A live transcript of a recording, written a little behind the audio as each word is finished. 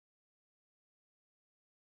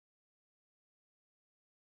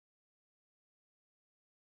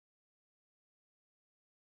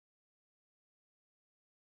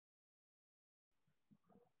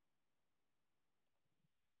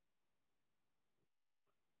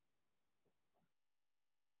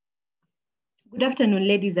Good afternoon,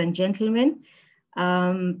 ladies and gentlemen,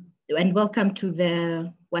 and welcome to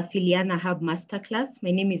the Wasilianahub Masterclass.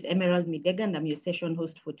 My name is Emerald Midega, and I'm your session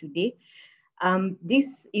host for today. This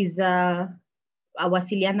is a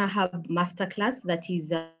Wasilianahub Masterclass that is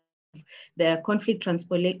the conflict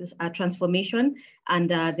transformation and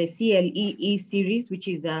the CLEE series, which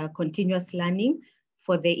is continuous learning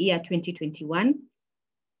for the year 2021.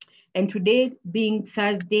 And today, being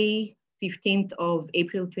Thursday, 15th of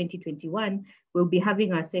April 2021, we'll be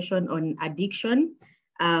having a session on addiction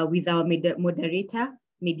with our moderator,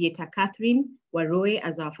 Mediator Warui,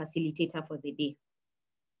 as our facilitator for the day.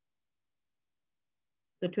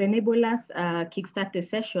 So to enable us kickstart the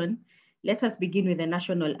session, let us begin with the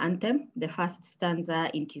national anthem, the first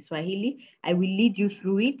stanza in Kiswahili. I will lead you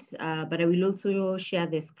through it, but I will also share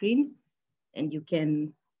the screen and you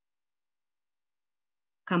can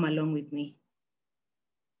come along with me.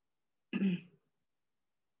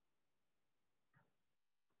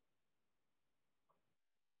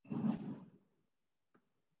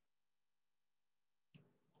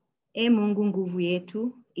 E Mungu, nguvu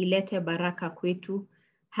yetu, ilete baraka kwetu,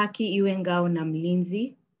 haki iwe ngao na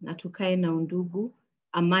mlinzi, na tukae na undugu,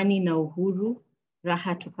 amani na uhuru,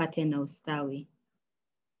 raha tupate na ustawi.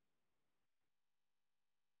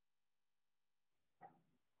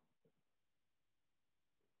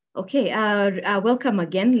 Okay, welcome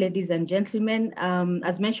again, ladies and gentlemen.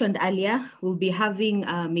 As mentioned earlier, we'll be having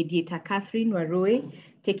Mediator Warui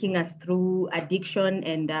taking us through addiction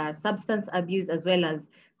and substance abuse, as well as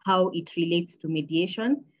how it relates to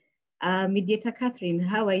mediation. Mediator Catherine,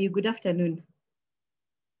 how are you? Good afternoon.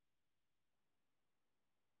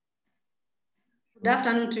 Good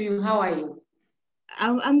afternoon to you. How are you?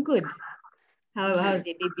 I'm good. How's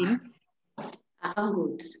your day been? I'm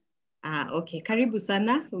good. Okay, karibu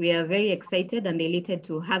sana. We are very excited and elated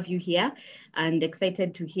to have you here and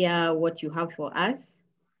excited to hear what you have for us.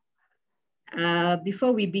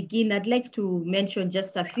 Before we begin, I'd like to mention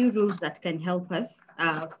just a few rules that can help us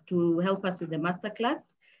with the masterclass,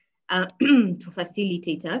 to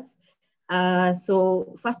facilitate us.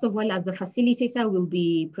 So first of all, as the facilitator, will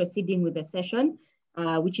be proceeding with the session,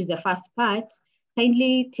 which is the first part.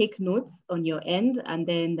 Kindly take notes on your end, and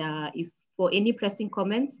then if for any pressing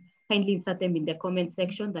comments, kindly insert them in the comment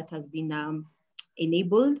section that has been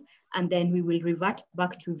enabled, and then we will revert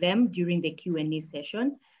back to them during the Q&A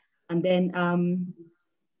session. And then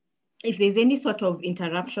if there's any sort of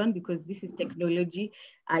interruption, because this is technology,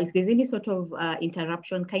 if there's any sort of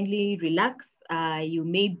interruption, kindly relax. You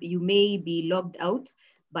may be logged out,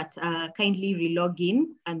 but kindly re-log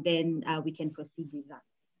in, and then we can proceed with that.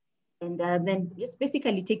 And then just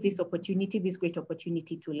basically take this opportunity, this great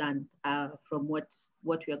opportunity to learn from what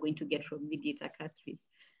we are going to get from Mediator Catherine.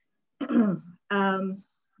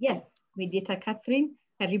 Yes, Mediator Catherine,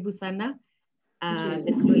 karibu sana.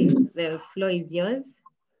 The floor is yours.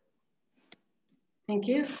 Thank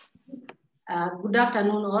you. Good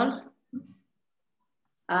afternoon, all.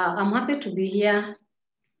 I'm happy to be here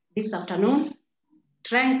this afternoon,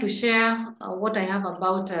 trying to share what I have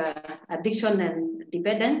about addiction and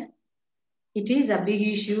dependence. It is a big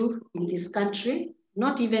issue in this country,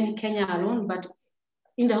 not even Kenya alone, but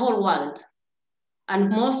in the whole world. And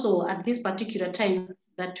more so at this particular time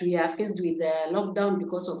that we are faced with the lockdown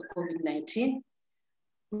because of COVID-19.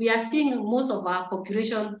 We are seeing most of our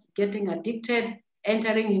population getting addicted,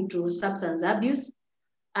 entering into substance abuse.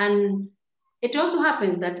 And it also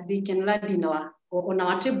happens that they can land on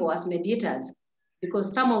our table as mediators,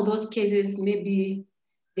 because some of those cases, maybe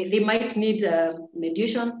they might need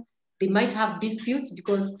mediation. They might have disputes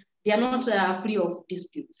because they are not free of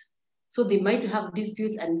disputes. So they might have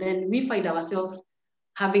disputes, and then we find ourselves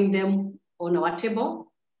having them on our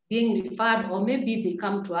table, being referred, or maybe they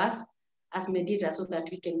come to us as mediators so that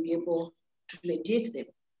we can be able to mediate them.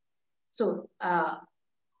 So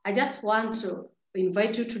I just want to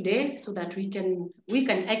invite you today so that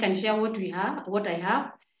I can share what I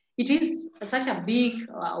have. It is such a big,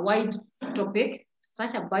 wide topic,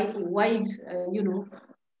 such a wide,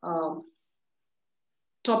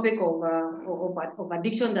 topic of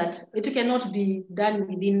addiction that it cannot be done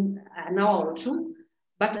within an hour or two.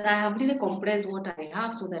 But I have really compressed what I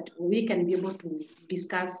have so that we can be able to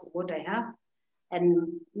discuss what I have and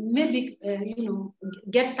maybe,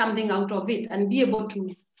 get something out of it and be able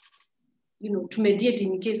to, to mediate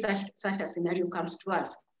in case such a scenario comes to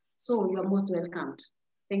us. So you are most welcomed.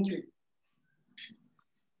 Thank you.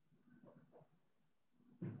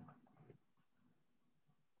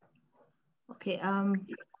 Okay,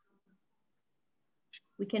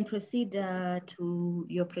 we can proceed to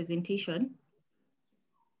your presentation.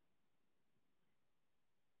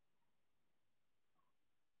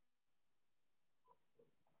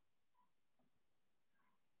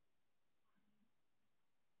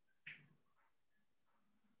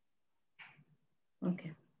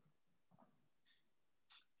 Okay.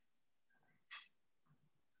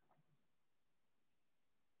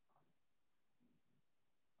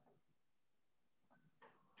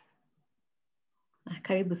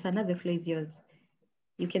 Karibu sana, the floor is yours.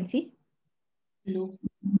 You can see? No.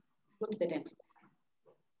 Go to the next.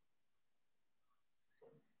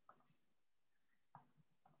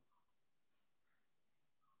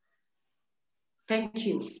 Thank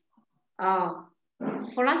you.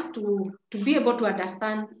 For us to be able to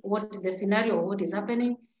understand what the scenario or what is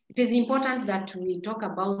happening, it is important that we talk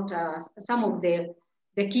about some of the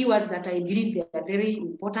keywords that I believe they are very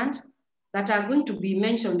important, that are going to be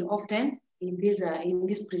mentioned often in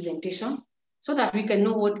this presentation, so that we can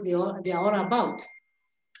know what they are all about.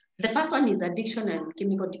 The first one is addiction and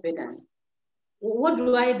chemical dependence. What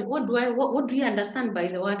do you understand by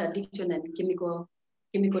the word addiction and chemical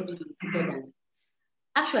dependence?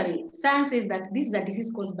 Actually, science says that this is a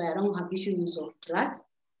disease caused by a wrong habitual use of drugs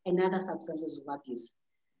and other substances of abuse.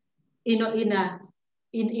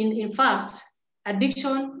 In fact,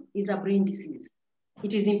 addiction is a brain disease.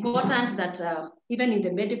 It is important that even in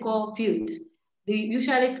the medical field, they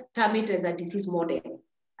usually term it as a disease model.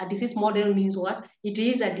 A disease model means what? It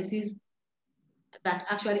is a disease that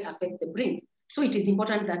actually affects the brain. So it is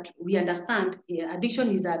important that we understand addiction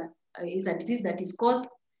is a disease that is caused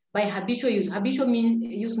by habitual use. Habitual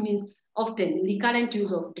use means often recurrent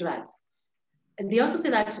use of drugs. And they also say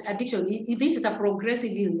that addiction, this is a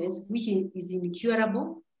progressive illness which is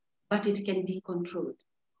incurable, but it can be controlled.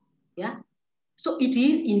 Yeah. So it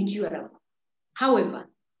is incurable. However,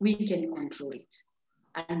 we can control it.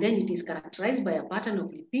 And then it is characterized by a pattern of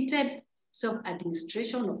repeated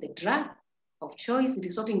self-administration of the drug of choice,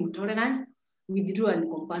 resulting in intolerance, withdrawal, and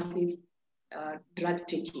compulsive drug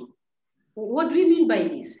taking. What do we mean by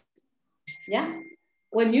this? Yeah,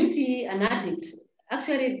 when you see an addict,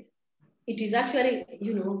 actually, it is actually,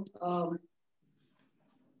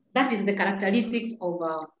 that is the characteristics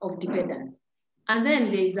of dependence. And then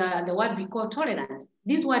there is the word we call tolerance.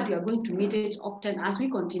 This word we are going to meet it often as we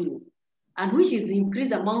continue, and which is the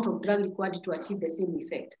increased amount of drug required to achieve the same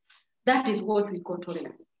effect. That is what we call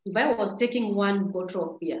tolerance. If I was taking one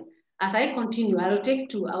bottle of beer, as I continue, I'll take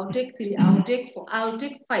 2, I'll take 3, I'll take 4, I'll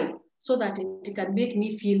take 5, so that it can make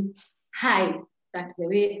me feel high, that the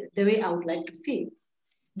way I would like to feel.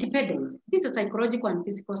 Dependence. This is a psychological and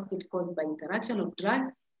physical state caused by interaction of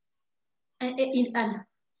drugs and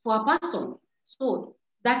for a person. So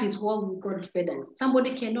that is what we call dependence.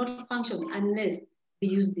 Somebody cannot function unless they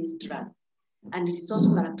use this drug. And it is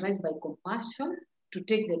also characterized by compulsion to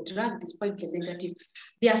take the drug despite the negative.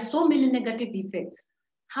 There are so many negative effects.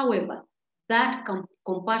 However, that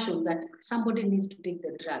compulsion that somebody needs to take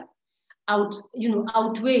the drug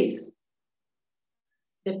outweighs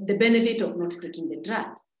the benefit of not taking the drug.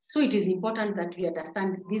 So it is important that we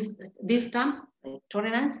understand these terms, like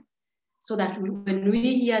tolerance, so that when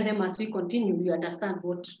we hear them as we continue, we understand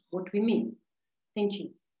what we mean. Thank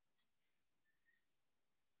you.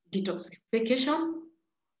 Detoxification.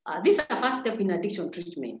 This is a first step in addiction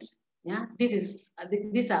treatment. Yeah, this is a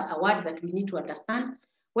word that we need to understand,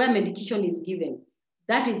 where medication is given.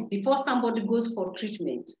 That is before somebody goes for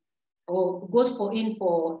treatment or goes for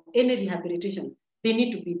any rehabilitation, they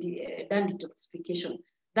need to be done detoxification.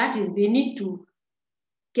 That is, they need to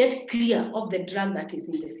get clear of the drug that is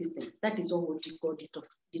in the system. That is what we call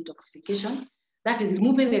detoxification. That is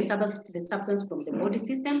removing the substance from the body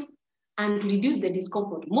system and to reduce the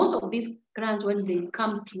discomfort. Most of these clients, when they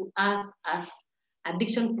come to us as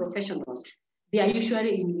addiction professionals, they are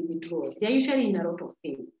usually in withdrawals. They are usually in a lot of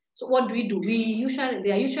pain. So what do?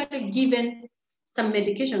 They are usually given some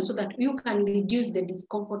medication so that you can reduce the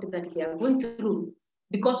discomfort that they are going through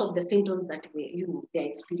because of the symptoms that they are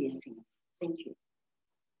experiencing. Thank you.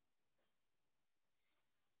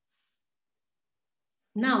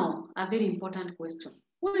 Now, a very important question.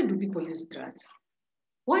 Why do people use drugs?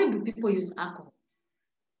 Why do people use alcohol?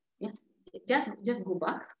 Yeah, just go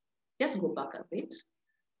back. Just go back a bit.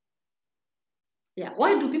 Yeah,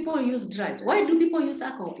 why do people use drugs? Why do people use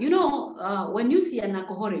alcohol? When you see an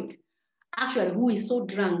alcoholic, actually, who is so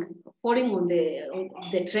drunk, falling on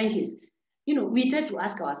the trenches, we tend to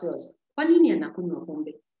ask ourselves,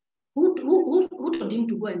 who told him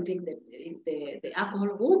to go and take the alcohol?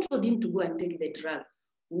 Who told him to go and take the drug?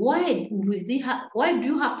 Why do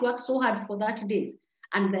you have to work so hard for that days?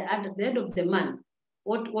 And at the end of the month,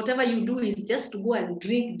 whatever you do is just to go and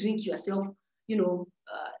drink yourself,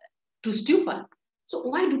 to stupor. So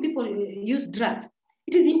why do people use drugs?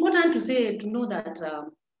 It is important to know that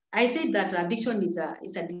I said that addiction is a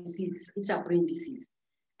disease. It's a brain disease.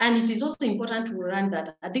 And it is also important to learn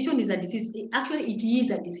that addiction is a disease. Actually, it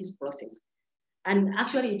is a disease process. And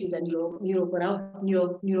actually it is a neurobiology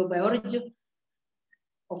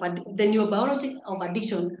of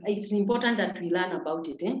addiction. It's important that we learn about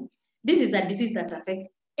it. This is a disease that affects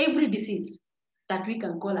every disease that we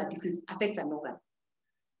can call a disease, affects an organ.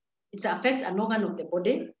 It affects an organ of the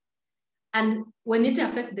body. And when it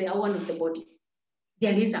affects the organ of the body,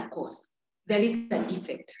 there is a cause. There is a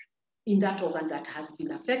defect in that organ that has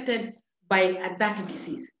been affected by that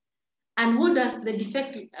disease. And what does the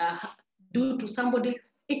defect do to somebody?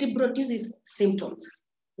 It produces symptoms.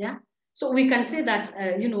 Yeah. So we can say that,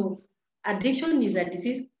 addiction is a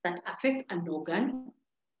disease that affects an organ.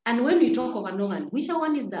 And when we talk of an organ, which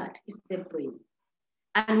one is that? It's the brain.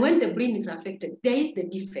 And when the brain is affected, there is the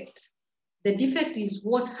defect. The defect is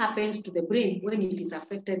what happens to the brain when it is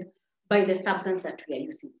affected by the substance that we are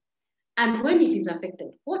using. And when it is affected,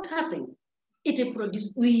 what happens?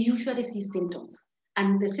 We usually see symptoms.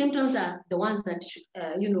 And the symptoms are the ones that,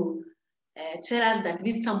 tell us that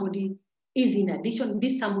this somebody is in addiction,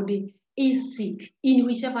 this somebody is sick in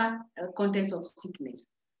whichever context of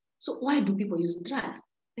sickness. So why do people use drugs?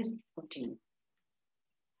 Let's continue.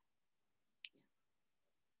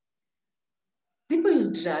 People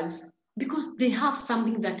use drugs because they have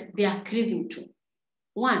something that they are craving to.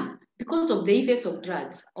 One, because of the effects of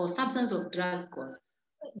drugs or substance of drug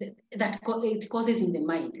it causes in the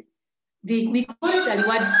mind. We call it a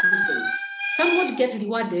reward system. Someone gets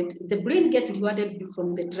rewarded, the brain gets rewarded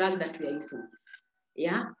from the drug that we are using.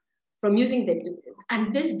 Yeah, from using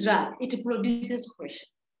and this drug, it produces pressure.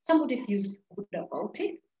 Somebody feels good about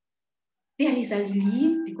it. There is a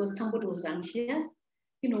relief because somebody was anxious.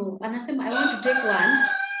 And I say, I want to take one.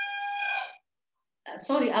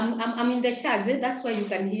 Sorry, I'm in the shags. That's why you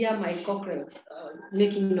can hear my cockerel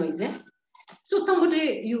making noise. So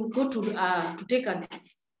somebody, you go to take a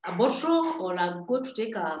bottle or go to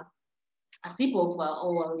take a sip of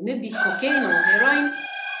or maybe cocaine or heroin,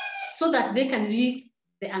 so that they can relieve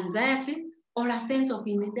the anxiety or a sense of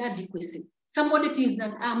inadequacy. Somebody feels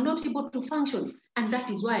that I'm not able to function, and that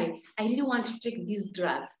is why I really want to take this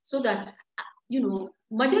drug, so that,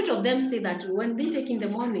 majority of them say that when they take in the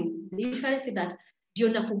morning, they usually say that,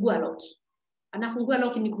 nafungua lock. Anafungua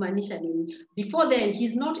lock ni kumaanisha nini? Before then,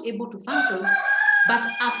 he's not able to function, but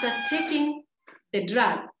after taking the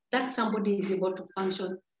drug, that somebody is able to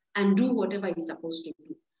function and do whatever he's supposed to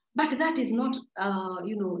do. But that is not,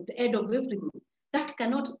 the end of everything. That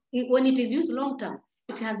cannot, when it is used long term,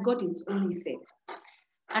 it has got its own effects.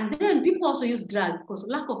 And then people also use drugs because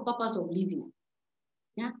lack of purpose of living.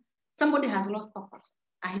 Yeah, somebody has lost purpose.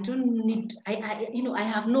 I don't need, I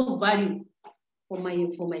have no value for my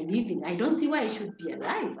living. I don't see why I should be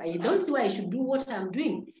alive. I don't see why I should do what I'm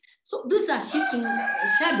doing. So these are shifting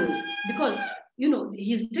shadows because,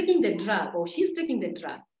 he's taking the drug or she's taking the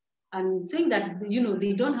drug and saying that,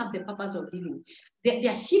 they don't have the purpose of living. They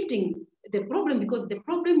are shifting the problem because the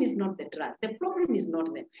problem is not the drug. The problem is not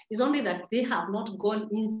them. It's only that they have not gone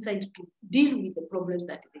inside to deal with the problems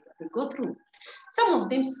that they go through. Some of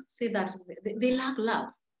them say that they lack love.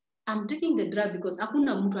 I'm taking the drug because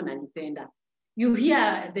hakuna mtu ananipenda. You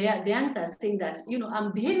hear the answer saying that,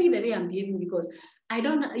 I'm behaving the way I'm behaving because I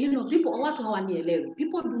don't, people, watu hawanielewi.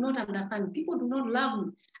 People do not understand. People do not love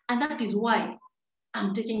me. And that is why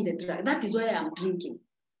I'm taking the drug. That is why I'm drinking.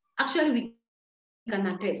 Actually, we can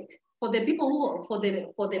attest. For the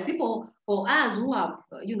people for us who have,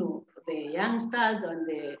 the youngsters and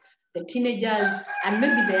the teenagers and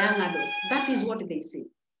maybe the young adults, that is what they say.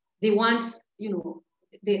 They want,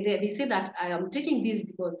 they say that I am taking this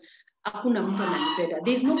because hakuna mtu ananipenda.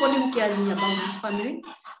 There's nobody who cares me about this family.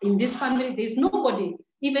 In this family, there's nobody,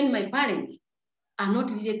 even my parents are not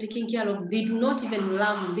really taking care of, they do not even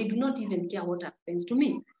love me, they do not even care what happens to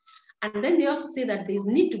me. And then they also say that there's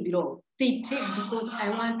need to belong. They take because I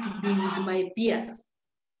want to be with my peers.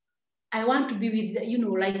 I want to be with,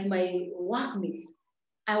 like my workmates.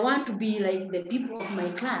 I want to be like the people of my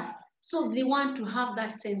class. So they want to have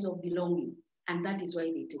that sense of belonging. And that is why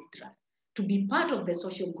they take drugs. To be part of the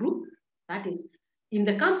social group, that is in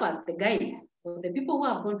the campus, the guys, for the people who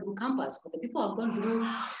have gone through campus, for the people who have gone through,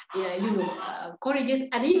 colleges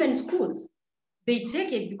and even schools, they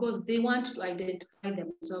take it because they want to identify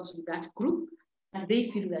themselves with that group and they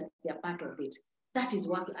feel that they are part of it. That is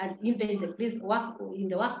work, and even in the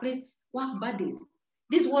workplace, work buddies.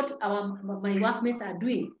 This is what my workmates are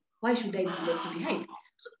doing. Why should I be left behind?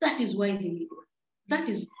 So that is why that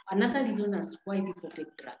is another reason as why people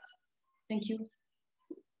take drugs. Thank you.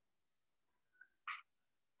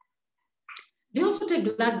 They also take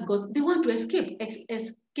drugs because they want to escape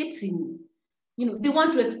sin. They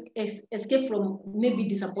want to escape from maybe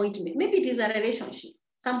disappointment. Maybe it is a relationship.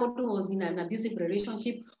 somebody was in an abusive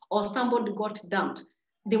relationship, or somebody got dumped.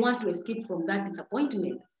 They want to escape from that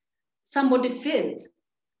disappointment. Somebody failed.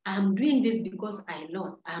 I'm doing this because I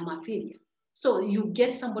lost. I'm a failure. So you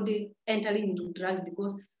get somebody entering into drugs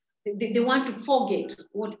because they want to forget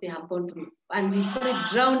what they have gone through. And we call it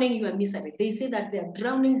drowning your misery. They say that they are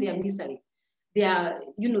drowning their misery. They are,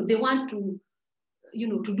 they want to,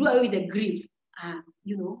 to do away with the grief,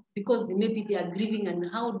 because maybe they are grieving, and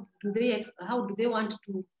how do they want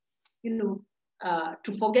to,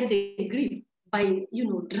 to forget the grief by,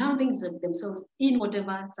 drowning themselves in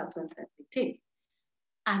whatever substance that they take.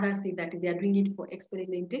 Others say that they are doing it for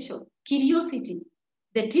experimentation, curiosity.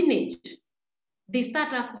 The teenage, they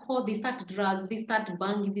start alcohol, they start drugs, they start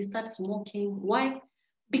banging, they start smoking. Why?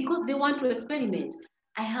 Because they want to experiment.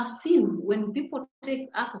 I have seen when people take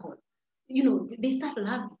alcohol, they start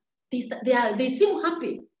laughing. They seem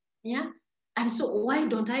happy, yeah. And so why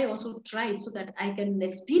don't I also try it so that I can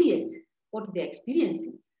experience what they're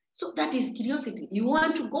experiencing? So that is curiosity. You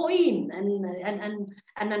want to go in and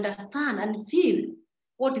understand and feel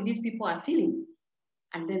what these people are feeling.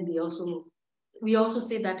 And then we also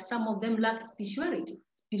say that some of them lack spirituality,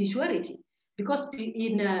 because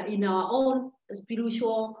in our own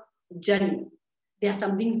spiritual journey, there are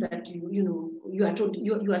some things that you are told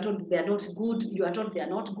they are not good. You are told they are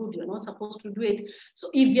not good. You're not supposed to do it.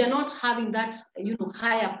 So if you're not having that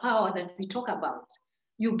higher power that we talk about,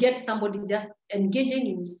 you get somebody just engaging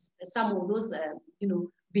in some of those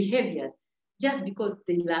behaviors just because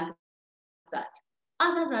they lack that.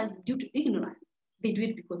 Others are due to ignorance. They do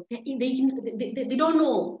it because they don't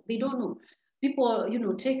know. They don't know. People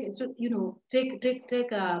take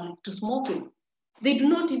to smoking. They do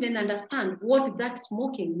not even understand what that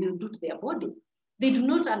smoking will do to their body. They do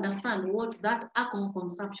not understand what that alcohol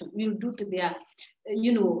consumption will do to their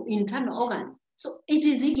internal organs. So it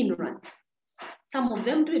is ignorance. Some of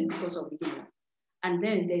them do it because of ignorance. And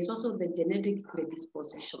then there's also the genetic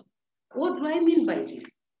predisposition. What do I mean by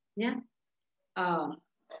this? Yeah.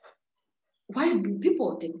 Why do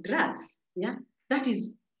people take drugs? Yeah, that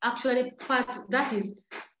is actually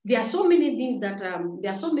there are so many things that,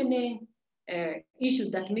 there are so many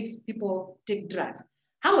issues that makes people take drugs.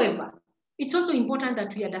 However, it's also important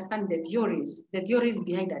that we understand the theories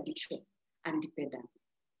behind addiction and dependence.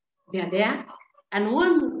 They are there.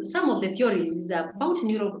 And some of the theories is about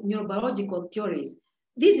neurobiological theories.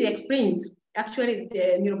 This explains, actually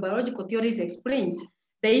the neurobiological theories explains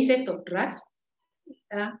the effects of drugs,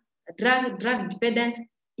 drug dependence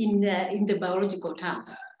in the biological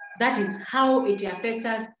terms. That is how it affects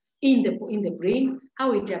us in the brain,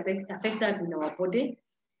 how it affects us in our body.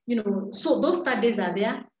 So those studies are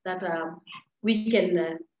there that we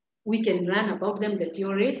can learn about them, the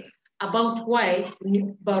theories about why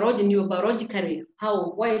neurobiologically,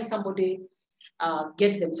 why somebody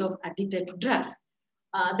get themselves addicted to drugs.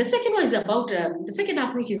 The second one is about the second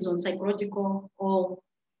approach is on psychological, or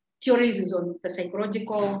theories is on the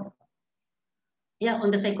psychological. Yeah,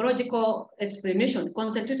 on the psychological explanation,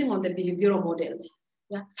 concentrating on the behavioral models.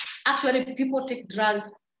 Yeah, actually, people take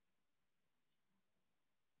drugs,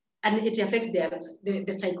 and it affects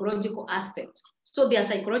the psychological aspect. So there are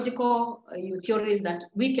psychological theories that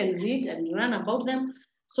we can read and learn about them,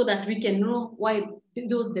 so that we can know why the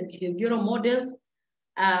behavioral models,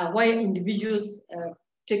 why individuals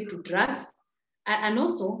take to drugs, and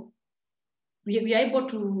also we are able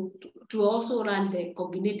to also learn the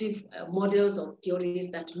cognitive models or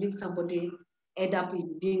theories that make somebody end up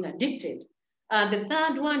in being addicted. The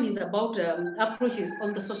third one is about approaches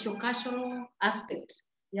on the socio-cultural aspect.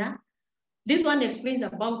 Yeah, this one explains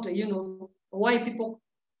about why people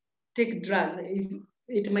take drugs.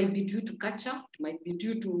 It might be due to culture, it might be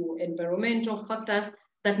due to environmental factors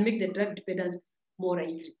that make the drug dependence more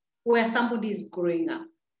likely, where somebody is growing up.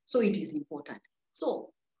 So it is important.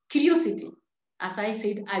 So curiosity, as I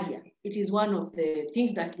said earlier, it is one of the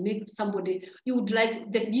things that make somebody, you would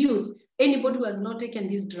like the youth, anybody who has not taken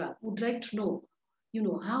this drug would like to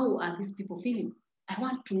know, how are these people feeling? I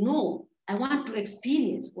want to know, I want to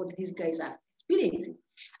experience what these guys are experiencing.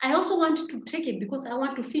 I also want to take it because I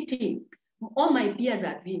want to fit in. All my peers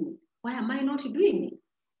are doing it. Why am I not doing it?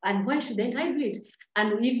 And why shouldn't I do it?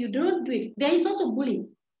 And if you don't do it, there is also bullying.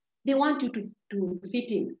 They want you to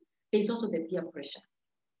fit in. There is also the peer pressure.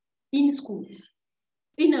 In schools,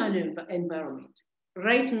 in our environment,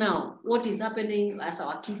 right now, what is happening as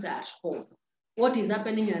our kids are at home? What is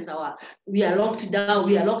happening as we are locked down,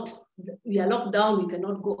 we are locked down, we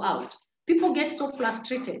cannot go out. People get so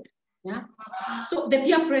frustrated. Yeah. So the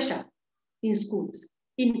peer pressure in schools,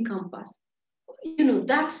 in campus,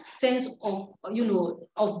 that sense of,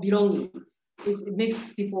 of belonging, it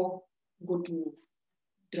makes people go to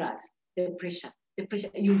drugs, the pressure,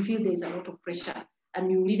 you feel there's a lot of pressure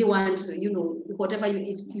and you really want, whatever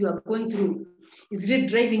you are going through is really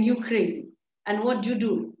driving you crazy. And what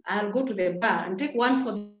do? I'll go to the bar and take one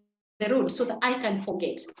for the road so that I can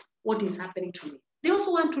forget what is happening to me. They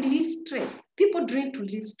also want to relieve stress. People drink to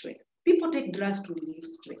relieve stress. People take drugs to relieve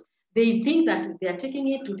stress. They think that they are taking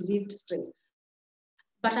it to relieve stress.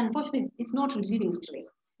 But unfortunately, it's not relieving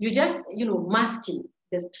stress. You're just, masking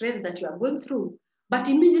the stress that you are going through. But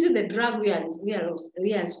immediately the drug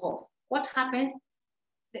wears off. What happens?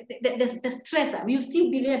 The stressor will still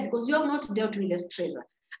be there because you have not dealt with the stressor.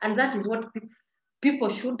 And that is what people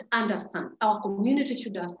should understand. Our community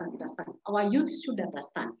should understand. Our youth should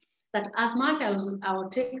understand that as much as I'll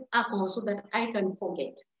take alcohol so that I can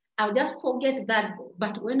forget, I'll just forget that.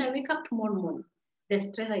 But when I wake up tomorrow morning, the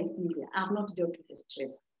stressor is still there. I have not dealt with the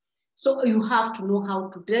stressor. So you have to know how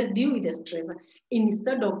to deal with the stressor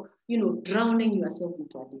instead of, drowning yourself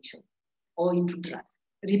into addiction or into drugs,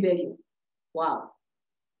 rebellion. Wow,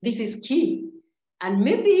 this is key. And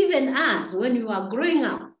maybe even us, when we were growing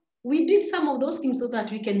up, we did some of those things so that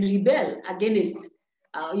we can rebel against,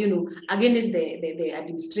 against the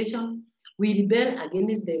administration. We rebel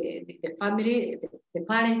against the family, the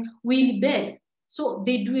parents. We rebel. So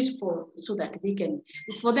they do it so that they can,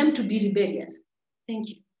 for them to be rebellious. Thank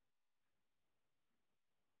you.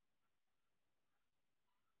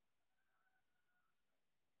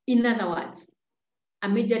 In other words, a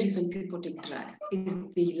major reason people take drugs is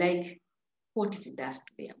they like what it does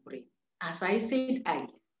to their brain. As I said earlier,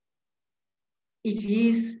 it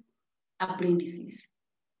is a brain disease.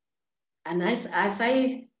 And as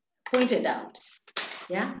I pointed out,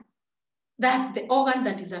 that the organ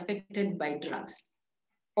that is affected by drugs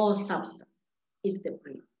or substance is the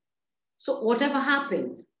brain. So whatever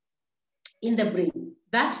happens in the brain,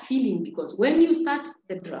 that feeling, because when you start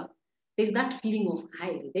the drug, there's that feeling of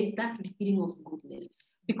high, there's that feeling of goodness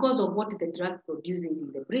because of what the drug produces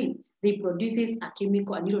in the brain. They produces a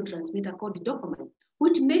chemical, a neurotransmitter called dopamine,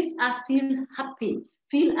 which makes us feel happy,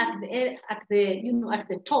 feel at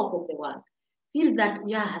the top of the world, feel that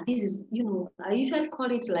this is, I usually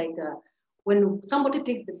call it like when somebody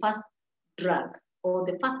takes the first drug or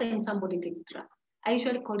the first time somebody takes drugs, I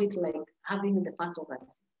usually call it like having the first orgasm.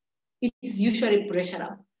 It is usually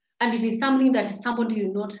pleasurable. And it is something that somebody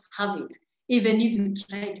will not have it, even if you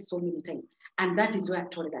try it so many times. And that is where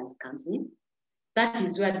tolerance comes in. That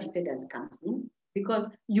is where dependence comes in,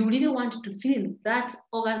 because you really want to feel that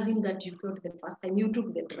orgasm that you felt the first time you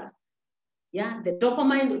took the drug. Yeah, the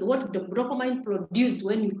dopamine, what the dopamine produced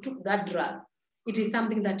when you took that drug, it is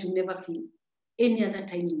something that you never feel any other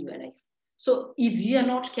time in your life. So if you are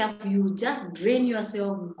not careful, you just drain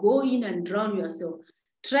yourself, go in and drown yourself,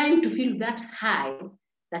 trying to feel that high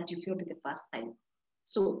that you felt the first time.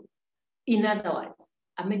 So in other words,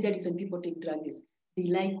 a major reason people take drugs is they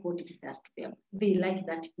like what it does to them. They like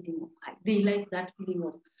that feeling of high. They like that feeling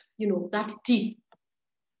of, that tea,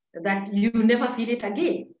 that you never feel it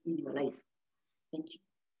again in your life. Thank you.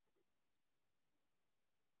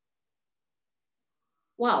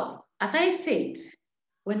 Wow, as I said,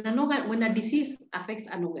 when a disease affects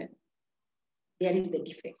an organ, there is the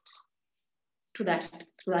defect to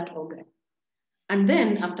that organ. And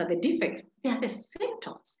then after the defect, there are the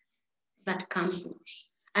symptoms that comes in.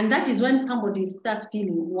 And that is when somebody starts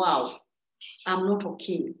feeling, wow, I'm not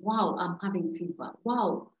okay. Wow, I'm having fever.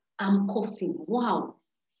 Wow, I'm coughing. Wow.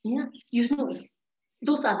 Yeah,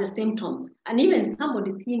 those are the symptoms. And even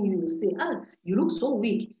somebody seeing you say, you look so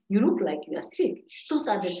weak. You look like you are sick. Those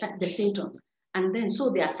are the symptoms. And then, so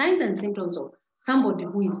there are signs and symptoms of somebody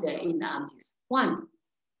who is in abuse. One,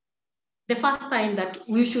 the first sign that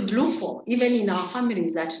we should look for, even in our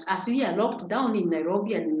families, that as we are locked down in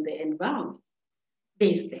Nairobi and in the environment, there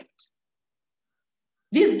is theft.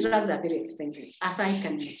 These drugs are very expensive, as I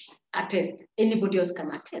can attest. Anybody else can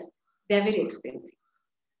attest. They are very expensive.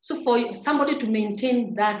 So for somebody to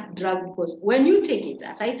maintain that drug, because when you take it,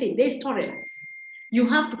 as I say, there's tolerance. You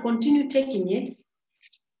have to continue taking it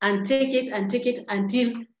and take it and take it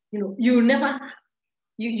until you never have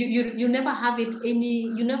it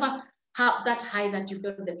you never have that high that you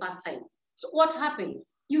felt the first time. So what happened?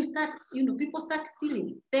 You start, people start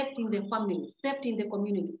stealing, theft in the family, theft in the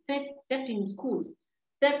community, theft in schools,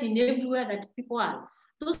 theft in everywhere that people are.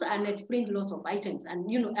 Those are unexplained loss of items, and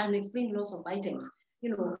unexplained loss of items.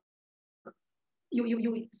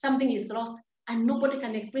 Something is lost and nobody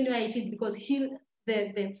can explain where it is, because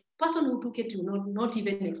the person who took it will not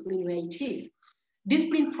even explain where it is.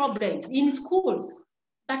 Discipline problems in schools.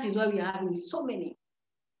 That is why we are having so many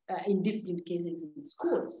indisciplined cases in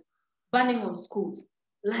schools, burning of schools,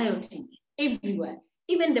 rioting everywhere,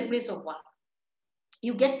 even the place of work.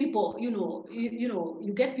 you get people,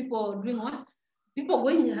 you get people doing what? People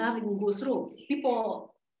having go through,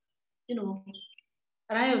 people,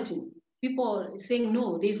 rioting, people saying,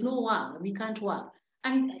 no, there's no work, we can't work.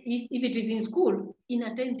 And if it is in school,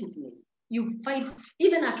 inattentiveness, you find,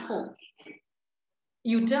 even at home,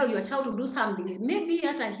 you tell your child to do something, maybe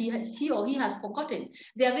she or he has forgotten.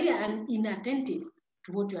 They are very inattentive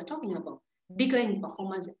to what you are talking about. Declining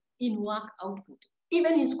performance in work output,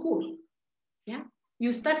 even in school. Yeah,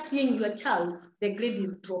 you start seeing your child, the grade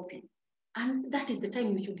is dropping. And that is the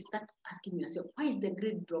time you should start asking yourself, why is the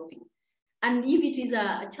grade dropping? And if it is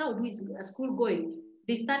a child who is a school going,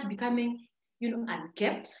 they start becoming,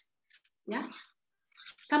 unkept. Yeah.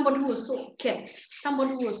 Somebody who was so kept,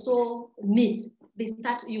 somebody who was so neat,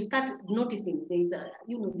 you start noticing there's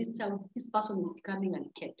this person is becoming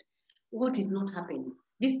unkept. What is not happening?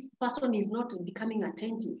 This person is not becoming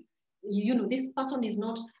attentive. This person is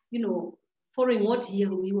not, following what he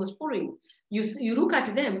was following. You look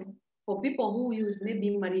at them, for people who use maybe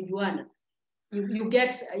marijuana, you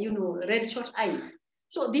get, red short eyes.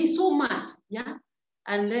 So there's so much, yeah?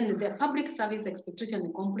 And then the public service expectation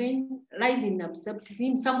and complaints, rise in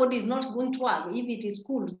absenteeism. Somebody is not going to work. If it is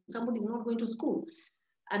school, somebody is not going to school.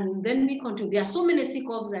 And then we continue. There are so many sick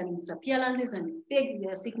offs and disappearances and fake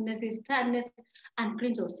sicknesses, tiredness, and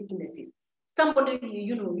kinds of sicknesses. Somebody,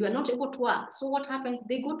 you are not able to work. So what happens?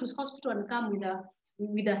 They go to the hospital and come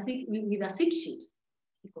with a sick sheet.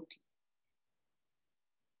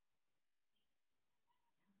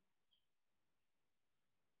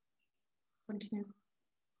 Continue.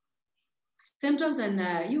 Symptoms and,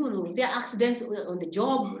 there are accidents on the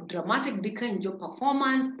job, dramatic decline in job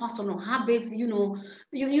performance, personal habits, you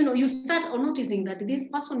start noticing that this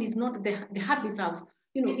person is not the habits of,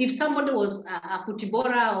 if somebody was a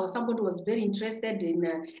footballer or somebody was very interested in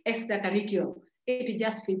extracurricular, it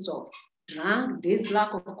just fits off. Drunk, this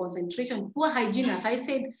lack of concentration, poor hygiene, as I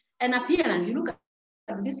said, and appearance. You look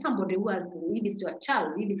at this somebody who has, if it's your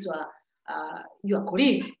child, if it's your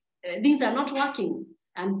colleague, things are not working.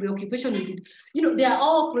 And preoccupation with it, they are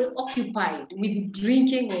all preoccupied with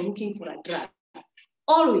drinking or looking for a drug.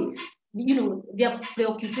 Always, their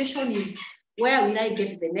preoccupation is, where will I get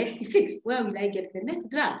the next fix? Where will I get the next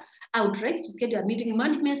drug? I would like to schedule a meeting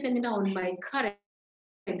management seminar on my calendar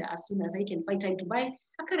as soon as I can find time to buy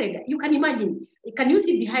a calendar. You can imagine, can you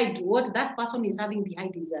see behind what that person is having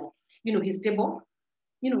behind his, his table?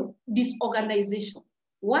 Disorganization.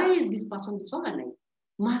 Why is this person disorganized?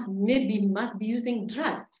 Must be using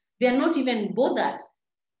drugs. They are not even bothered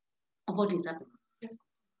of what is happening. Yes.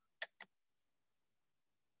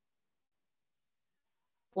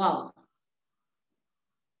 Wow.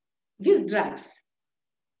 These drugs,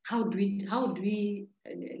 how do we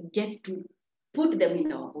get to put them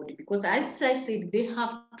in our body? Because as I said, they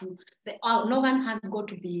have to, our organ has got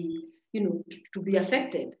to be, to be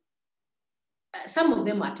affected. Some of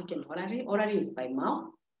them are taken orally. Orally is by mouth.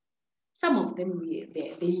 Some of them,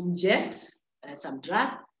 they inject some drug.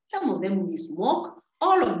 Some of them we smoke.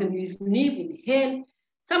 All of them we sniff, inhale.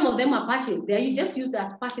 Some of them are patches. They are just used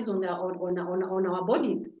as patches on our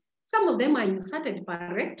bodies. Some of them are inserted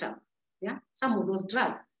per rectum. Yeah, some of those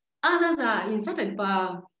drugs. Others are inserted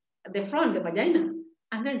per the front, the vagina,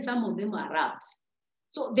 and then some of them are wrapped.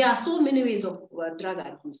 So there are so many ways of drug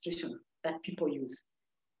administration that people use.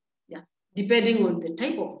 Yeah, depending on the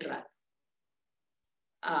type of drug.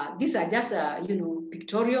 These are just,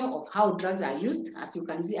 pictorial of how drugs are used. As you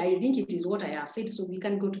can see, I think it is what I have said, so we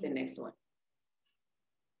can go to the next one.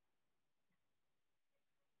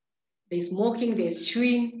 There's smoking, there's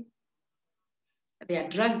chewing. There are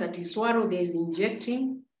drugs that we swallow, there's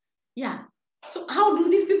injecting. Yeah. So how do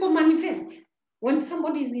these people manifest? When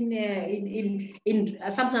somebody is in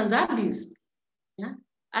substance abuse, yeah?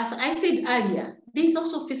 As I said earlier, there's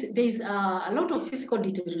also a lot of physical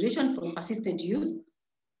deterioration from persistent use.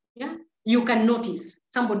 Yeah, you can notice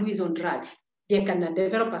somebody who is on drugs, they can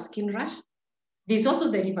develop a skin rash. There's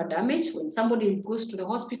also the liver damage. When somebody goes to the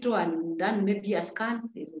hospital and done maybe a scan,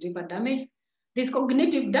 there's liver damage. There's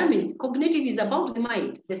cognitive damage. Cognitive is about the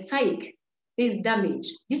mind, the psyche. There's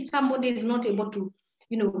damage. This somebody is not able to,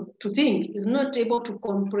 to think, is not able to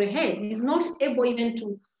comprehend, is not able even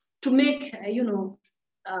to make,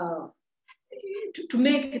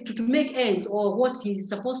 to make ends or what he's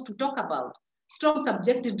supposed to talk about. Strong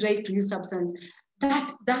subjective drive to use substance, that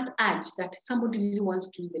urge that somebody wants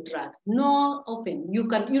to use the drugs. No, often you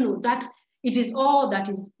can, that it is all that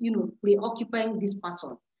is, preoccupying this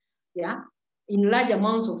person. Yeah, in large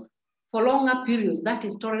amounts for longer periods. That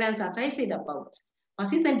is tolerance, as I said about.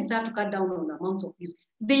 Persistent desire to cut down on amounts of use.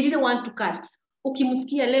 They didn't want to cut.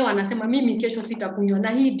 Ukimsikia leo anasema mimi kesho sitakunywa na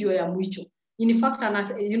hii ndio ya mwisho. In fact,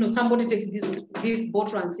 somebody takes this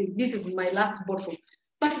bottle and says, this is my last bottle.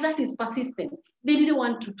 But that is persistent. They didn't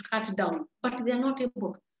want to cut down, but they are not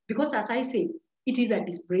able, because as I said, it is a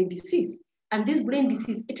brain disease. And this brain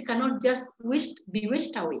disease, it cannot just be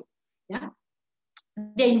wished away. Yeah,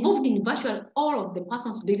 they're involved in virtually all of the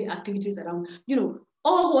person's daily activities around,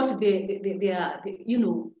 all what they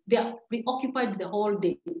are preoccupied the whole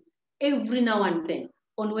day, every now and then,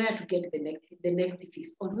 on where to get the next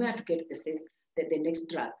fix, on where to get the next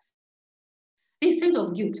drug. This sense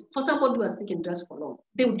of guilt for somebody who has taken drugs for long,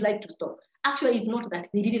 they would like to stop. Actually, it's not that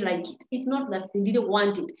they didn't like it. It's not that they didn't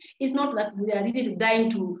want it. It's not that they are really dying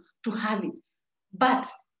to have it, but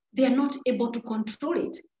they are not able to control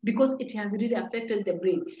it because it has really affected the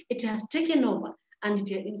brain. It has taken over, and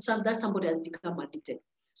that somebody has become addicted.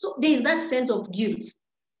 So there is that sense of guilt.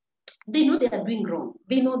 They know they are doing wrong.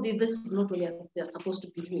 They know this is not what they are supposed to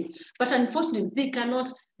be doing. But unfortunately, they cannot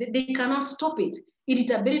stop it.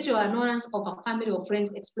 Irritability or annoyance of a family or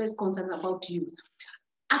friends express concern about you.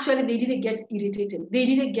 Actually, they didn't get irritated. They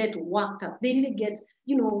didn't get worked up. They didn't get,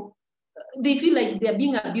 they feel like they are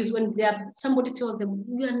being abused when somebody tells them,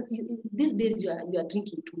 these days you are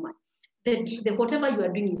drinking too much. Whatever you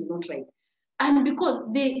are doing is not right. And because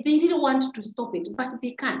they didn't want to stop it, but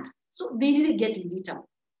they can't. So they didn't get irritable.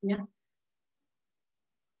 Yeah.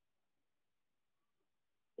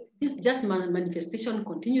 This just manifestation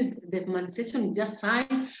continued. The manifestation is just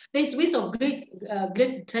signs. There's waste of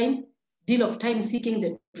great time, deal of time seeking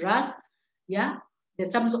the drug. Yeah, the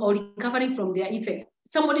substance or recovering from their effects.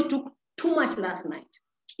 Somebody took too much last night.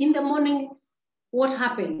 In the morning, what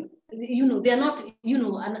happened? They're not,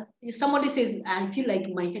 and somebody says, I feel like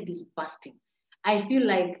my head is busting. I feel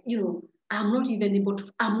like, I'm not even able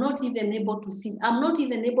to see. I'm not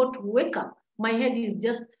even able to wake up. My head is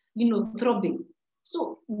just, throbbing.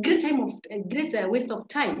 So great waste of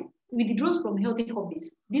time. Withdraws from healthy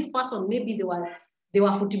hobbies. This person, maybe they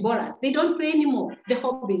were footballers. They don't play anymore. The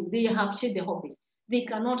hobbies, they have changed the hobbies. They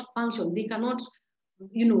cannot function. They cannot,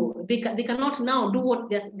 they cannot now do what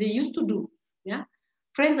they used to do. Yeah,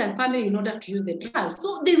 friends and family in order to use the drugs.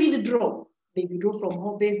 So they withdraw. They withdraw from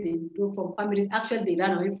hobbies. They withdraw from families. Actually, they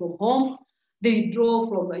run away from home. They withdraw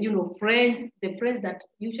from friends. The friends that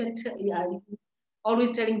usually are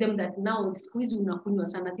always telling them that now squeeze unakunywa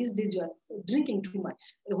sana. These days you are drinking too much.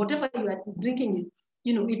 Whatever you are drinking is,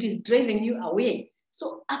 it is driving you away.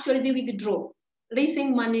 So actually they withdraw,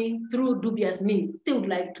 raising money through dubious means. They would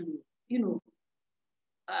like to,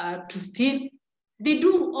 to steal. They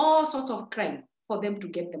do all sorts of crime for them to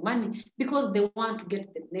get the money because they want to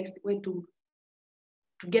get the next way to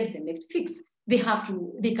get the next fix. They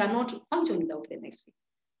cannot function without the next fix.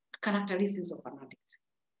 Characteristics of an addict.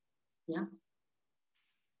 Yeah.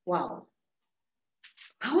 Wow.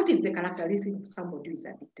 What is the characteristic of somebody who is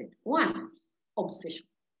addicted? One, obsession.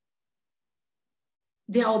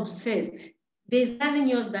 They are obsessed. There's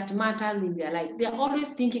nothing else that matters in their life. They are always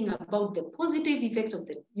thinking about the positive effects of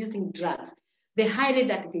using drugs, the high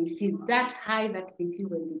that they feel, that high that they feel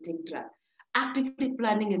when they take drugs, actively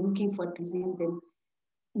planning and looking forward to using them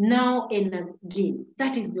now and again.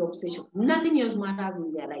 That is the obsession. Nothing else matters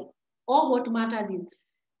in their life. All what matters is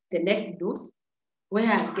the next dose, where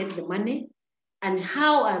I get the money, and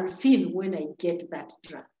how I'll feel when I get that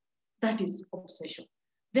drug. That is obsession.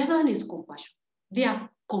 The other one is compassion. They are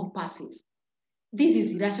compulsive. This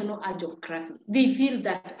is irrational urge of craving. They feel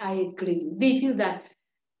that I crave. They feel that,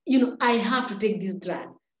 I have to take this drug.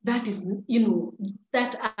 That is,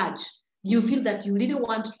 that urge. You feel that you really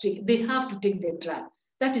want to take, they have to take the drug.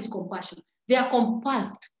 That is compassion. They are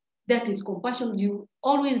compulsed. That is compassion. You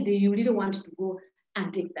really want to go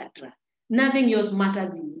and take that drug. Nothing else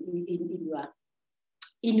matters in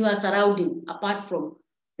your surrounding apart from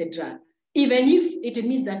the drug. Even if it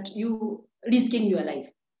means that you risking your life,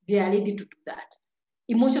 they are ready to do that.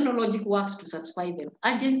 Emotional logic works to satisfy them.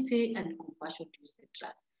 Urgency and compassion to use the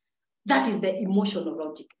drugs. That is the emotional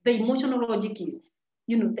logic. The emotional logic is,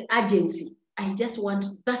 the urgency. I just want,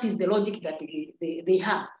 that is the logic that they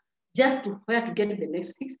have. Just to where to get the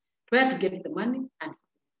next fix, where to get the money, and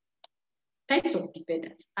types of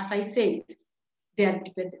dependence. As I said, there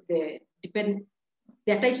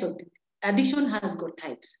are types of addiction has got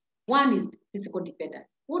types. One is physical dependence.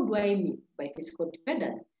 What do I mean by physical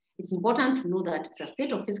dependence? It's important to know that it's a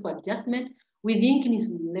state of physical adjustment with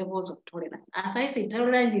increasing levels of tolerance. As I say,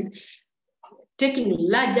 tolerance is taking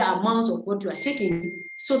larger amounts of what you are taking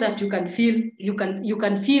so that you can feel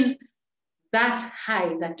that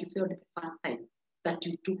high that you felt the first time that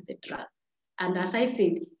you took the drug. And as I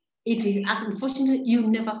said, it is unfortunately you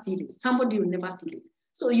never feel it. Somebody will never feel it.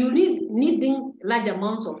 So you needing large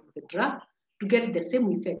amounts of the drug to get the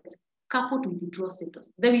same effects coupled with withdrawal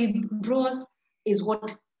symptoms. The withdrawals is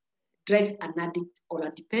what drives an addict or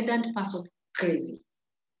a dependent person crazy.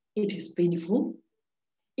 It is painful.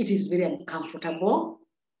 It is very uncomfortable,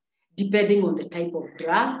 depending on the type of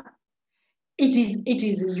drug. It is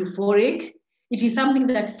euphoric. It is something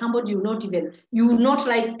that somebody you will not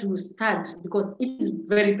like to start because it is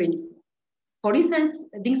very painful. For instance,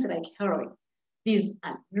 things like heroin, there's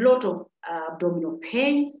a lot of abdominal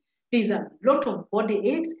pains, there's a lot of body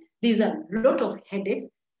aches, there's a lot of headaches.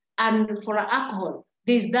 And for alcohol,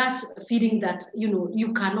 there's that feeling that,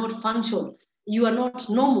 you cannot function, you are not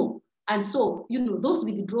normal. And so, those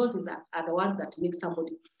withdrawals are the ones that make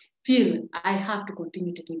somebody feel, I have to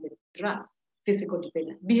continue taking the drug. Physical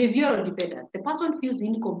dependence, behavioral dependence. The person feels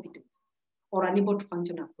incompetent or unable to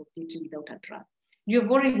function appropriately without a drug.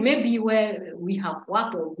 You've worried maybe where we have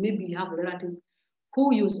worked or maybe you have relatives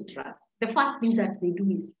who use drugs. The first thing that they do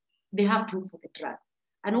is they have to look for the drug.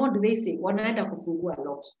 And what do they say? Wanaenda kufungua a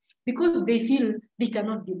lot because they feel they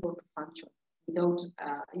cannot be able to function without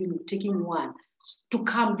taking one to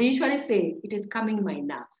calm. They usually say it is calming my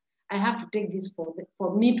nerves. I have to take this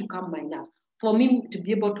for me to calm my nerves, for me to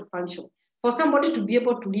be able to function, for somebody to be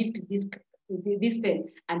able to lift this pen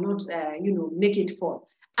and not make it fall.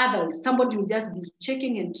 Otherwise, somebody will just be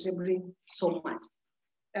checking and trembling so much.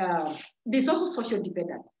 There's also social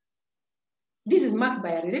dependence. This is marked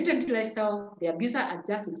by a related lifestyle. The abuser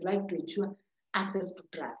adjusts his life to ensure access to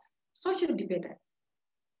drugs. Social dependence.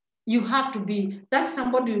 You have to be that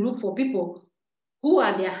somebody will look for people who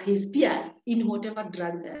are his peers in whatever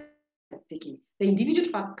drug they're taking. The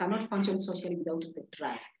individual cannot function socially without the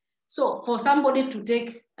drugs. So for somebody to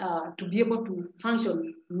take, to be able to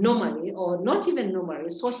function normally or not even normally,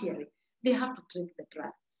 socially, they have to take the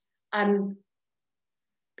drugs. And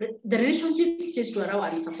the relationship stage to allow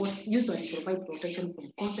and support use and provide protection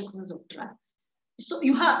from consequences of drugs. So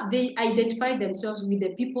they identify themselves with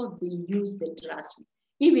the people they use the drugs with.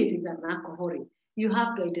 If it is an alcoholic, you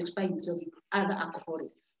have to identify yourself with other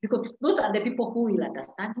alcoholics because those are the people who will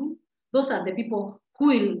understand you. Those are the people who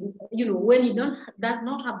will, when he does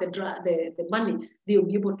not have the money, they will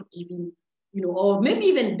be able to give him, or maybe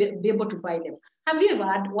even be able to buy them. Have you ever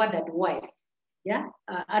had wondered why? Yeah,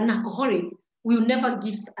 an alcoholic will never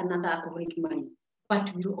give another alcoholic money,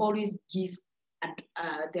 but will always give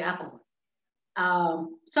the alcohol.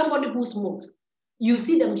 Somebody who smokes, you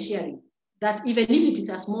see them sharing that even if it is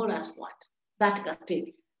as small as that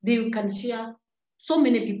castate, they can share so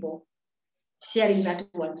many people sharing that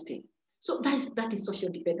one stick. So that is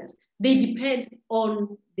social dependence. They depend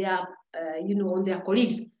on their, on their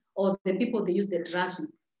colleagues or the people they use the drugs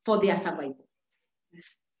with for their survival.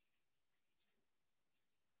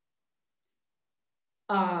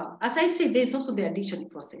 As I said, there's also the addiction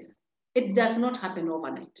process. It does not happen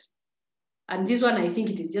overnight. And this one, I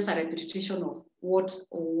think it is just a repetition of what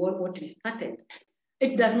we started.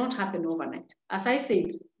 It does not happen overnight. As I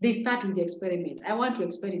said, they start with the experiment. I want to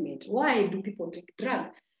experiment. Why do people take drugs?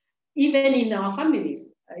 Even in our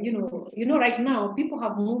families, right now, people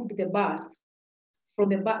have moved the bars from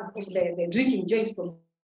the drinking joints from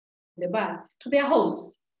the bar to their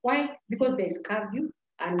homes. Why? Because there's curfew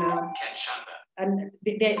and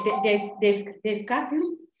there's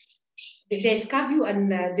curfew. There's curfew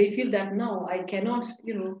and they feel that now I cannot,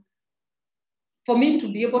 for me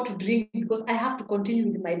to be able to drink because I have to continue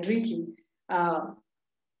with my drinking.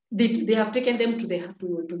 They have taken them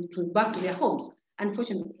back to their homes.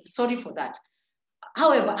 Unfortunately, sorry for that.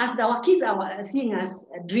 However, as our kids are seeing us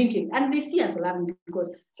drinking and they see us laughing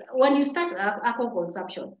because when you start alcohol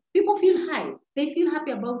consumption, people feel high. They feel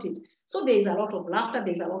happy about it. So there's a lot of laughter.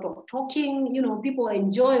 There's a lot of talking. People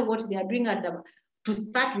enjoy what they are doing to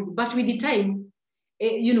start with. But with the time,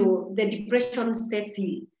 the depression sets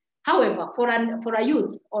in. However, for a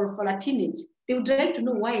youth or for a teenage, they would like to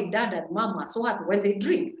know why dad and mom are so happy when they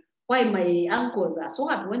drink. Why my uncles are so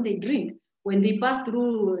happy when they drink. When they pass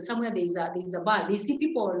through somewhere, there's a bar, they see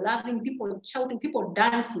people laughing, people shouting, people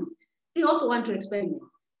dancing. They also want to experiment.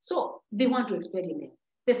 So they want to experiment.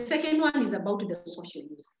 The second one is about the social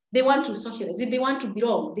use. They want to socialize. They want to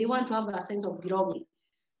belong. They want to have a sense of belonging.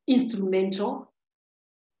 Instrumental,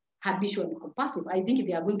 habitual, and compulsive. I think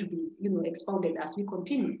they are going to be, expounded as we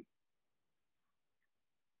continue.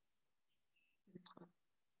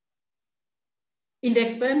 In the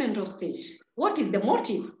experimental stage, what is the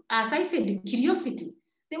motive? As I said, the curiosity.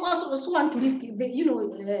 They also want to risk,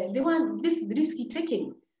 they want this risky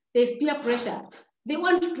taking. There's peer pressure. They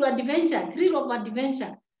want to do adventure, thrill of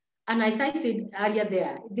adventure. And as I said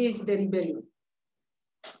earlier there's the rebellion.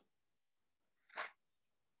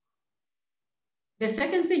 The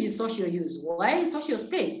second stage is social use. Why social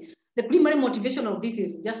stage? The primary motivation of this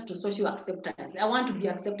is just to social acceptance. I want to be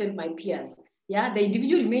accepted by peers. Yeah, the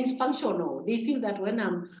individual remains functional. They feel that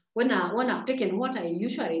when I've taken what I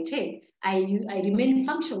usually take, I remain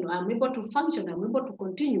functional. I'm able to function. I'm able to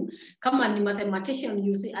continue. Come on, mathematician,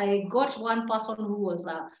 you see, I got one person who was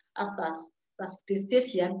a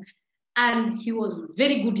statistician, and he was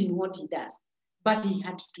very good in what he does, but he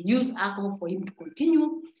had to use alcohol for him to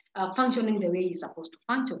continue functioning the way he's supposed to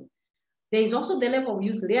function. There is also the level of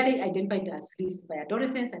use rarely identified as risk by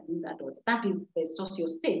adolescents and youth adults. That is the social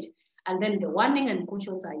stage. And then the warning and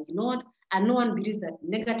cautions are ignored, and no one believes that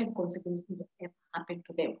negative consequences will ever happen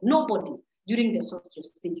to them. Nobody during the social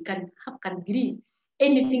stage can believe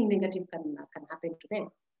anything negative can happen to them.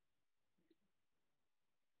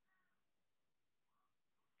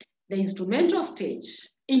 The instrumental stage.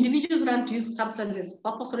 Individuals learn to use substances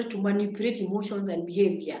purposely to manipulate emotions and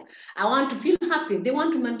behavior. I want to feel happy. They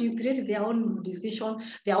want to manipulate their own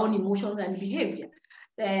decisions, their own emotions and behavior.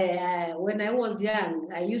 When I was young,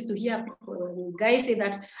 I used to hear guys say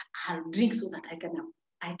that I'll drink so that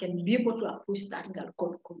I can be able to approach that girl,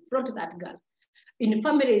 confront that girl. In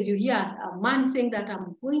families, you hear a man saying that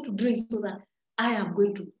I'm going to drink so that I am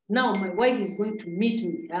going to, now my wife is going to meet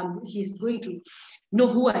me. She's going to know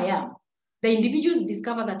who I am. The individuals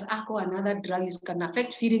discover that alcohol and other drugs can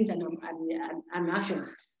affect feelings and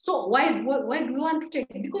actions. So why do we want to take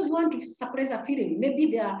it? Because we want to suppress a feeling. Maybe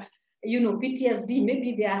they are, PTSD,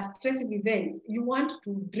 maybe they are stressive events. You want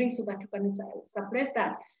to drink so that you can suppress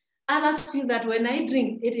that. Others feel that when I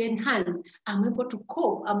drink, it enhances. I'm able to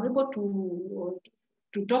cope. I'm able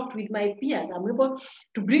to talk with my peers. I'm able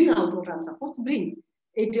to bring out what I'm supposed to bring.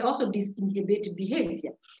 It also disinhibits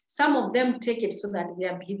behavior. Some of them take it so that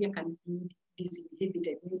their behavior can be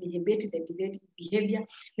disinhibited, inhibit the behavior.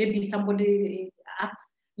 Maybe somebody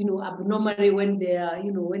acts, abnormally when they are,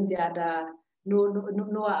 when they are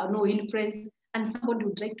no influence, and somebody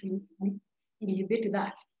would like to inhibit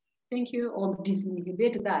that. Thank you, or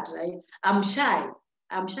disinhibit that. I'm shy,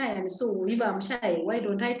 and so if I'm shy, why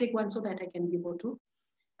don't I take one so that I can be able to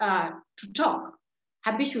talk?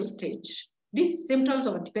 Habitual stage. These symptoms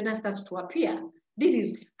of dependence starts to appear. This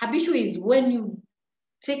is habitual is when you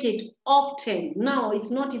take it often. Now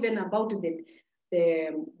it's not even about the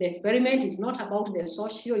experiment. It's not about the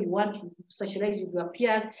social. You want to socialize with your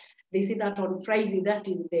peers. They say that on Friday, that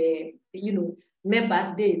is the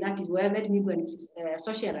members' day. That is where let me go and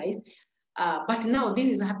socialize. But now this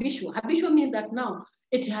is habitual. Habitual means that now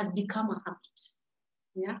it has become a habit.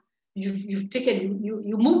 Yeah, you've taken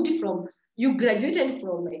you moved from. You graduated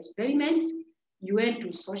from experiment, you went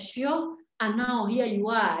to social, and now here you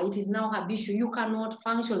are. It is now habitual. You cannot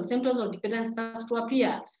function. Symptoms of dependence starts to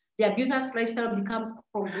appear. The abuser's lifestyle becomes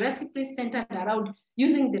progressively centered around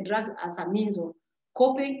using the drugs as a means of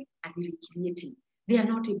coping and recreating. They are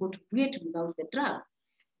not able to create without the drug.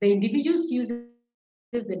 The individuals use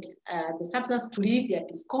the substance to relieve their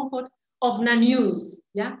discomfort of non-use.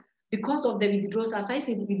 Yeah, because of the withdrawals. As I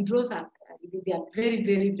said, withdrawals are they are very,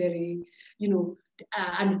 very, very,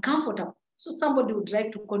 uncomfortable. So somebody would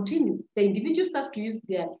like to continue. The individual starts to use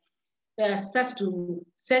starts to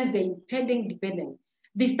sense the impending dependence.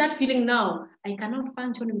 They start feeling now, I cannot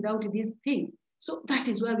function without this thing. So that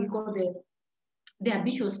is where we call the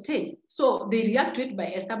habitual stage. So they react to it by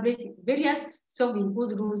establishing various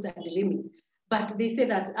self-imposed rules and limits. But they say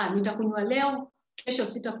that, nitakunywa leo, kesho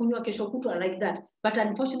sitakunywa, kesho kutwa, like that. But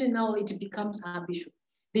unfortunately now it becomes habitual.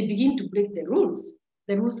 They begin to break the rules.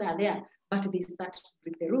 The rules are there, but they start to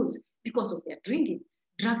break the rules because of their drinking.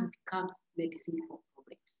 Drugs becomes medicine for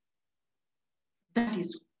problems. That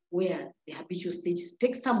is where the habitual stage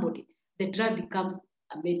takes somebody. The drug becomes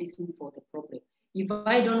a medicine for the problem. If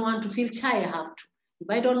I don't want to feel shy, I have to. If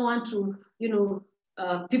I don't want to,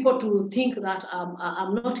 people to think that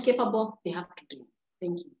I'm not capable, they have to drink.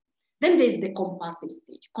 Thank you. Then there's the compulsive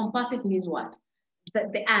stage. Compulsive means what?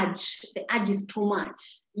 The urge is too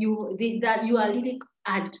much. You are really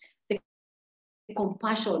urged. The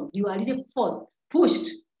compassion, you are really forced,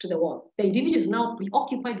 pushed to the wall. The individual is now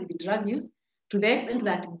preoccupied with the drug use to the extent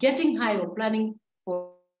that getting high or planning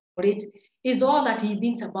for it is all that he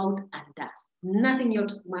thinks about and does. Nothing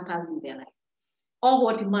else matters in their life. All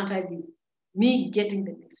what matters is me getting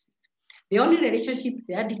the next fix. The only relationship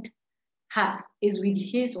the addict has is with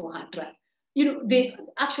his or her drug.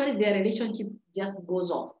 Actually their relationship just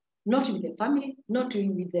goes off. Not with the family, not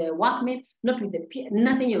with the workmate, not with the peer,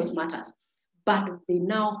 nothing else matters. But they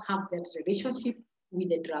now have that relationship with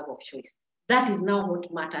the drug of choice. That is now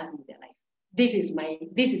what matters in their life. This is mine,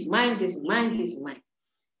 this is mine, this is mine, this is mine.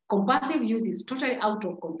 Compulsive use is totally out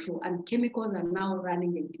of control and chemicals are now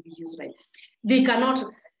running the individual's life. They cannot,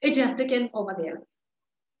 it has taken over their life.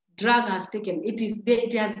 drug has taken,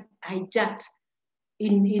 it has hijacked,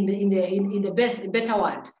 in the better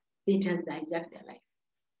word, it has hijacked their life.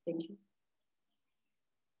 Thank you.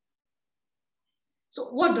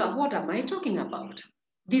 So what am I talking about?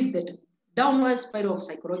 This, the downward spiral of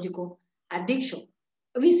psychological addiction.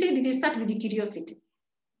 We said they start with the curiosity.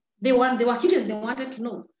 They were curious, they wanted to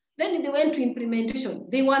know. Then they went to implementation.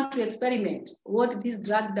 They want to experiment what this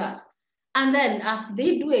drug does. And then as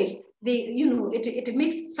they do it, it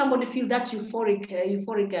makes somebody feel that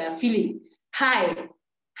euphoric feeling,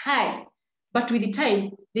 high. But with the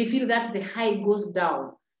time, they feel that the high goes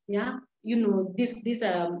down. Yeah, this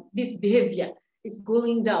behavior is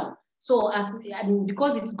going down. So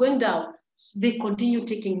because it's going down, they continue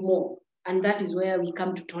taking more. And that is where we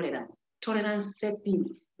come to tolerance. Tolerance sets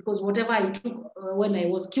in, because whatever I took when I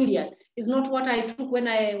was curious is not what I took when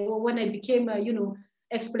I became,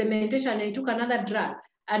 experimentation. I took another drug.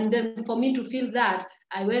 And then for me to feel that,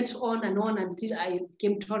 I went on and on until I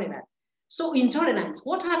became tolerant. So in tolerance,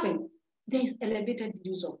 what happens? There is elevated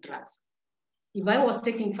use of drugs. If I was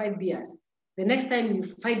taking 5 beers, the next time you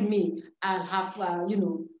find me, I'll have,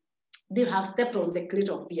 they'll have stepped on the crate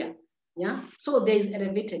of beer. Yeah. So there is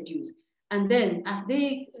elevated use. And then as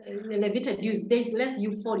they elevated use, there is less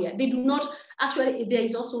euphoria. They do not, actually, there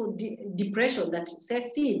is also depression that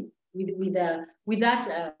sets in with that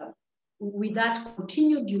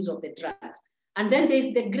continued use of the drugs. And then there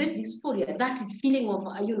is the great dysphoria, that feeling of,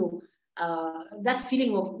 that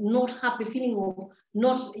feeling of not happy, feeling of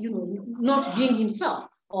not being himself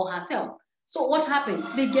or herself. So what happens?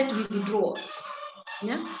 They get withdrawals.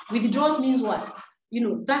 Yeah, withdrawals means what?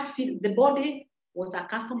 The body was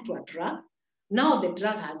accustomed to a drug. Now the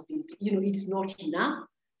drug has been, it's not enough.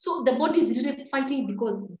 So the body is really fighting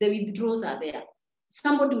because the withdrawals are there.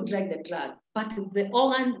 Somebody will drag the drug, but the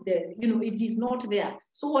organ, it is not there.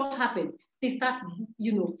 So what happens? They start,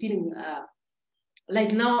 feeling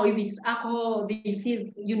like now, if it's alcohol, they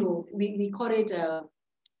feel, we call it,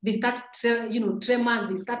 they start, tremors,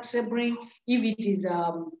 they start trembling. If it is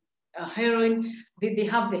heroin, they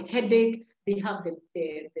have the headache, they have the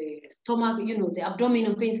stomach, the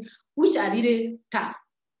abdominal pains, which are really tough.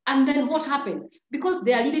 And then what happens? Because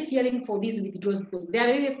they are really fearing for these withdrawals, because they are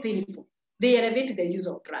really painful. They elevate the use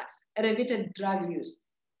of drugs, elevated drug use.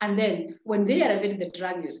 And then when they elevate the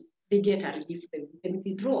drug use, they get a relief, the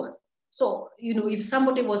withdrawals. So, if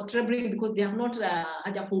somebody was trembling because they have not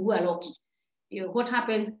hajafungua loki, what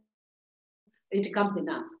happens? It comes the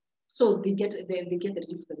nerves. So they get the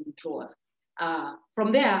relief, the withdrawals.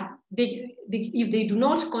 From there, if they do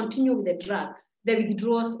not continue with the drug, the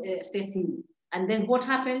withdrawals sets in. And then what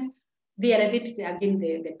happens? They elevate again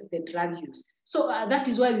the drug use. So that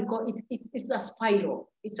is why we call it, it's a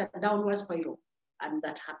spiral. It's a downward spiral. And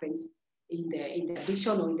that happens in the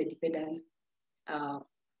addiction or in the dependence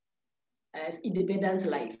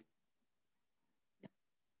life.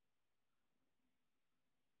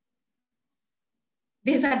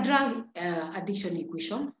 There's a drug addiction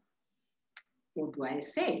equation. What do I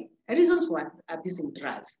say? Reasons for abusing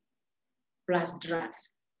drugs plus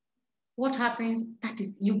drugs. What happens? That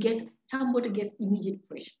is, somebody gets immediate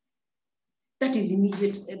pressure. That is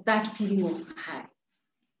immediate, that feeling of high.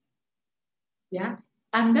 Yeah.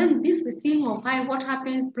 And then this feeling of high, what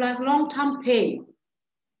happens? Plus long-term pain.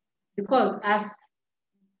 Because as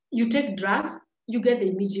you take drugs, you get the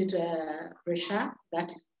immediate pressure.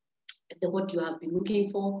 That is what you have been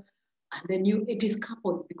looking for. And then it is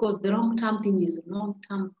coupled, because the long-term thing is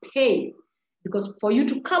long-term pain. Because for you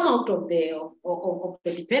to come out of the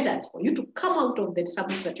dependence, for you to come out of the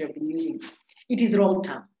substance that you have been using, it is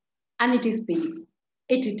long-term and it is painful.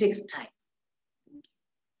 It takes time.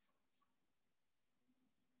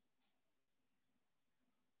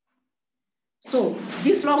 So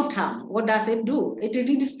this long-term, what does it do? It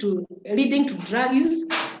leads to leading to drug use,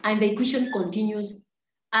 and the equation continues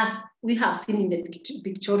as we have seen in the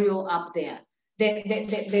pictorial up there.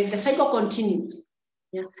 The cycle continues,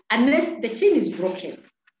 yeah, unless the chain is broken.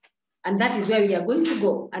 And that is where we are going to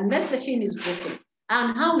go, unless the chain is broken.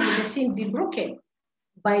 And how will the chain be broken?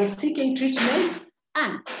 By seeking treatment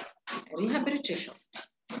and rehabilitation.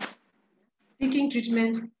 Seeking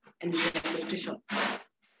treatment and rehabilitation.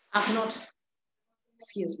 I've not,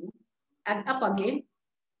 excuse me, and up again.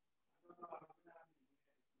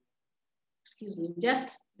 Excuse me,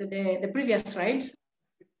 just the previous slide.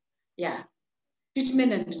 Yeah,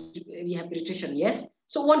 treatment and rehabilitation, yes.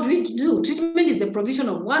 So what do we do? Treatment is the provision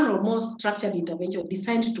of one or more structured intervention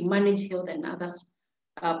designed to manage health and others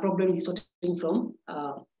problems resulting from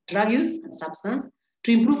drug use and substance,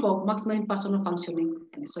 to improve or maximize personal functioning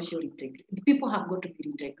and social integrity. The people have got to be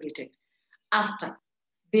integrated after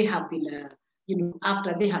they have been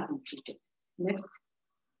after they have been treated. Next.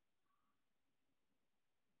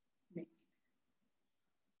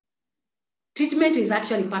 Treatment is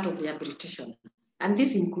actually part of rehabilitation, and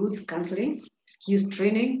this includes counseling, skills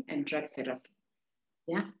training, and drug therapy.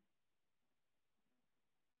 Yeah.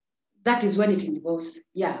 That is when it involves,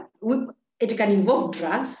 it can involve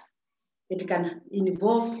drugs, it can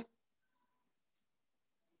involve,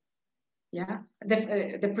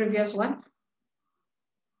 the previous one.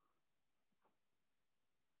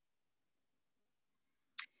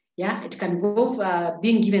 Yeah, it can involve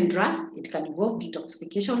being given drugs, it can involve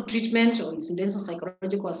detoxification treatment or incidental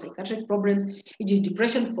psychological or psychiatric problems, e.g.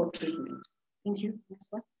 depression for treatment. Thank you.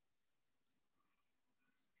 Next one.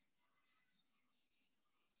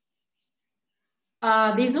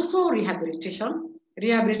 There's also rehabilitation.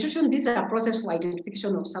 Rehabilitation, this is a process for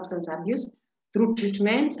identification of substance abuse through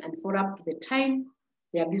treatment and for up to the time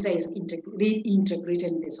the abuser is reintegrated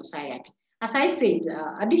in the society. As I said,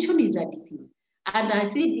 addiction is a disease. And I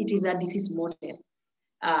said it is a disease model.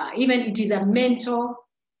 Even it is a mental,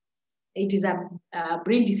 it is a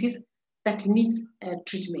brain disease that needs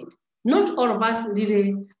treatment. Not all of us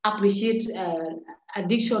really appreciate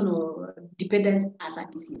addiction or dependence as a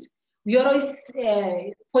disease. We always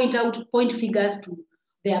point fingers to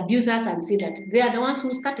the abusers and say that they are the ones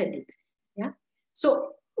who started it. Yeah.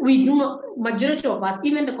 So we do not, majority of us,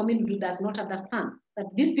 even the community does not understand that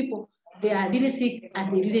these people, they are really sick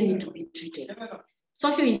and they really need to be treated.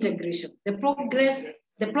 Social integration, the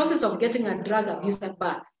process of getting a drug abuser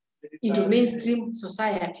back into mainstream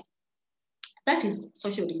society, that is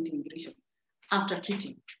social integration. After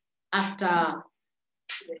treating, after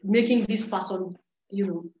making this person,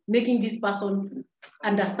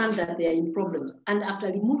 understand that they are in problems, and after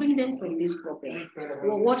removing them from this problem,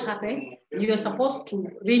 what happens? You are supposed to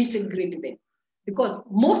reintegrate them, because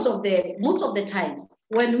most of the times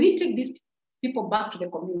when we take these people back to the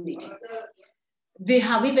community, they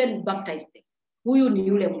have even baptized them. Huyu ni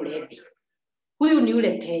yule mlevi, huyu ni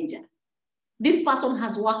yule teja. This person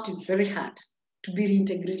has worked very hard to be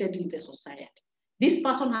reintegrated in the society. This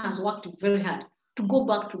person has worked very hard to go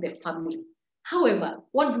back to the family. However,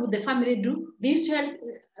 what do the family do? They usually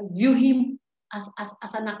view him as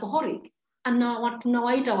an alcoholic. And now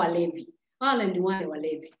tunawaita walevi. Wale ni wale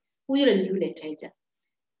walevi. Huyo ni yule teja.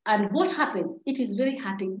 And what happens? It is very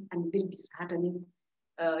hurting and very disheartening,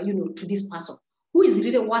 to this person who is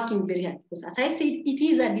really working very hard. Because as I said, it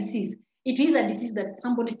is a disease. It is a disease that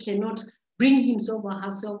somebody cannot bring himself or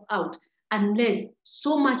herself out unless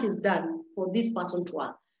so much is done for this person to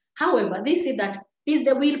work. However, they say that is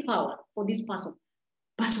the willpower for this person.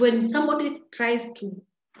 But when somebody tries to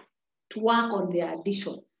work on their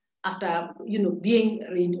addiction after being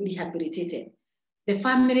rehabilitated, the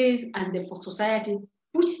families and the society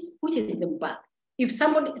pushes them back. If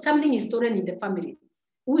something is stolen in the family,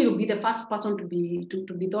 who will be the first person to be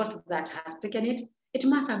thought that has taken it? It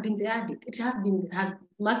must have been the addict. It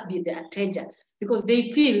must be the attacker, because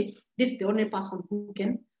they feel this is the only person who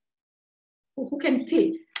can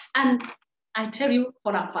steal. And I tell you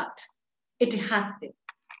for a fact, it hurts them.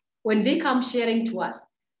 When they come sharing to us,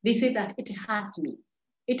 they say that it hurts me.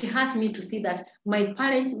 It hurts me to see that my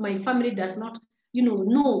parents, my family does not,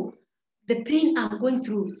 know the pain I'm going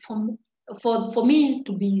through for me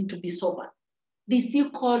to be sober. They still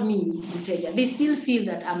call me Muteja. They still feel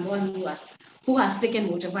that I'm the one who has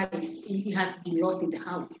taken whatever he has been lost in the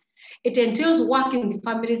house. It entails working with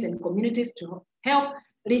families and communities to help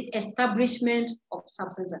re-establishment of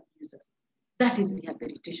substance abusers. That is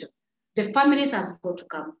rehabilitation. The families has got to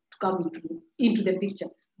come into the picture.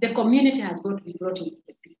 The community has got to be brought into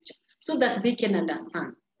the picture so that they can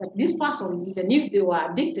understand that this person, even if they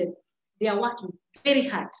were addicted, they are working very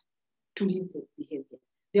hard to leave the behavior.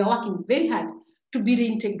 They are working very hard to be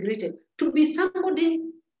reintegrated, to be somebody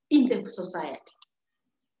in the society.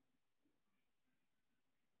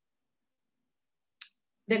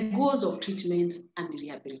 The goals of treatment and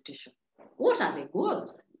rehabilitation. What are the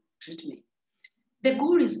goals of treatment? The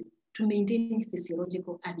goal is to maintain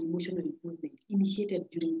physiological and emotional improvement initiated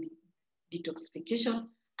during the detoxification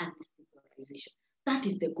and stabilization. That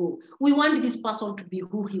is the goal. We want this person to be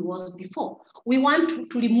who he was before. We want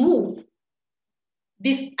to remove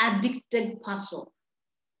this addicted person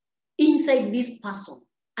inside this person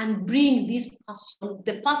and bring this person,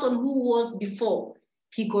 the person who was before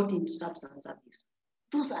he got into substance abuse.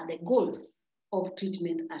 Those are the goals of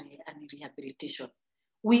treatment and rehabilitation.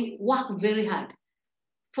 We work very hard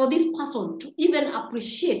for this person to even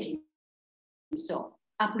appreciate himself,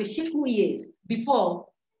 appreciate who he is before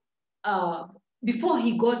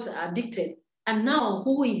he got addicted, and now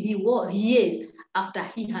who he is after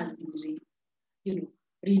he has been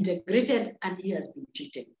reintegrated, and he has been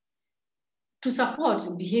treated. To support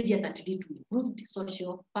behavior that lead to improved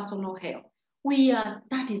social, personal health.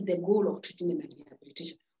 That is the goal of treatment and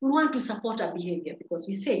rehabilitation. We want to support our behavior because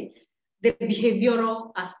we say the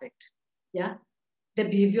behavioral aspect, yeah? The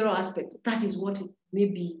behavioral aspect, that is what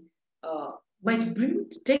maybe might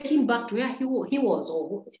take him back to where he was,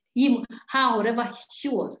 or him, her, wherever she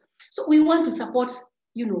was. So we want to support,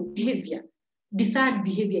 behavior, desired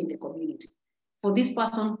behavior in the community. For this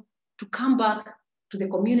person to come back to the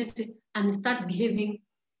community and start behaving,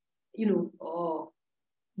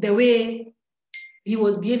 the way he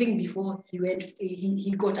was behaving before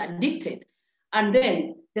he got addicted. And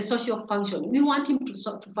then the social function, we want him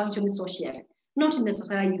to function socially, not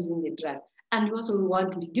necessarily using the drugs. And we also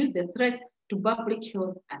want to reduce the threat to public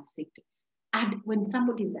health and safety. And when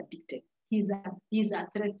somebody is addicted, he's a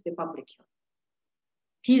threat to the public health.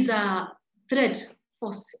 He's a threat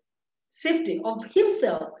for safety of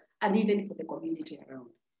himself and even for the community around.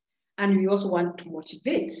 And we also want to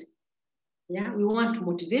motivate, we want to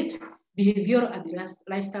motivate behavioral and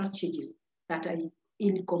lifestyle changes that are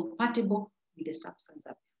incompatible with the substance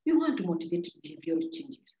abuse. We want to motivate behavioral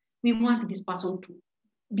changes. We want this person to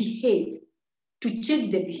behave, to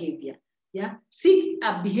change the behavior, seek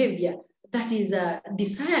a behavior that is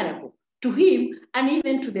desirable to him and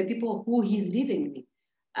even to the people who he's living with.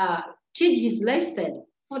 Change his lifestyle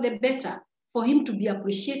for the better, for him to be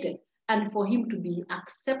appreciated and for him to be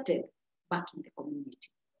accepted back in the community.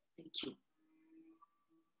 Thank you.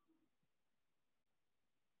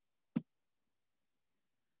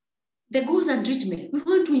 The goals and treatment, we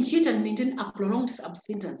want to initiate and maintain a prolonged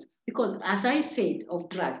abstinence because, as I said, of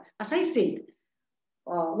drugs,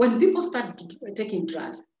 when people start taking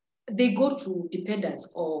drugs, they go to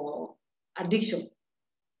dependence or addiction.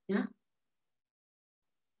 Yeah,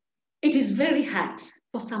 it is very hard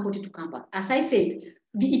for somebody to come back. As I said,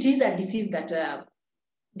 it is a disease that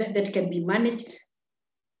that can be managed,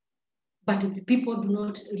 but the people do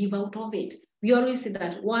not live out of it. We always say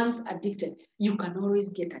that once addicted, you can always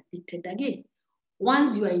get addicted again.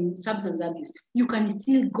 Once you are in substance abuse, you can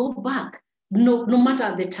still go back, no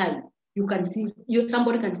matter the time. You can see,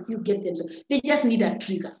 somebody can still get themselves. They just need a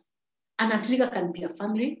trigger. And a trigger can be a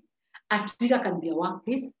family, a trigger can be a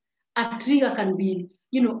workplace, a trigger can be,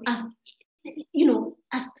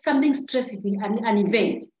 as something stressful, an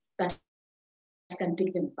event that can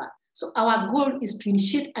take them back. So our goal is to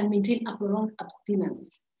initiate and maintain a prolonged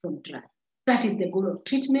abstinence from drugs. That is the goal of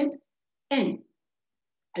treatment and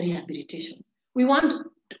rehabilitation. We want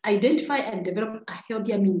to identify and develop a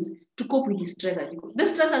healthier means to cope with the stressors, because the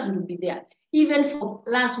stressors will be there, even for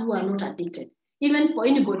us who are not addicted, even for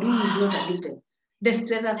anybody who is not addicted. The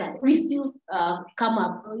stressors are, we still come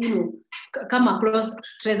across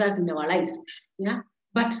stressors in our lives,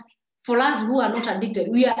 But for us who are not addicted,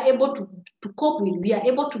 we are able to cope with, we are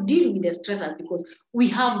able to deal with the stressors because we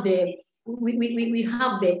have the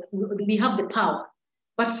power.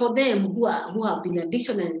 But for them who have been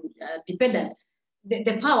addiction and dependence,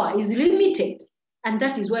 the power is limited, and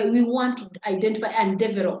that is why we want to identify and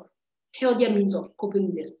develop healthier means of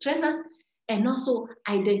coping with the stressors, and also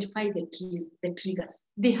identify the triggers.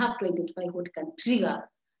 They have to identify what can trigger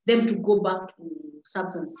them to go back to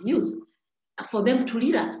substance use. For them to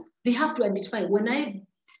relapse, they have to identify. When I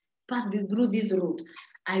pass through this route,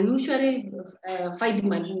 I usually find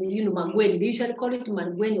Mangweni. They usually call it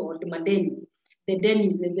Mangweni or the Madeni. The den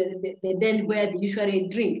is the den where they usually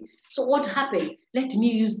drink. So what happens? Let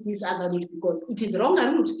me use this other route because it is wrong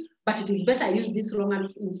route, but it is better I use this wrong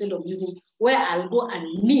route instead of using where I'll go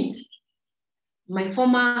and meet my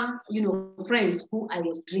former, friends who I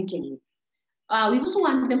was drinking with. We also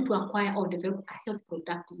want them to acquire or develop a health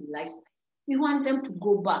productive lifestyle. We want them to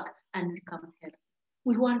go back and become healthy.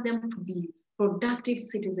 We want them to be productive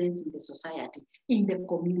citizens in the society, in the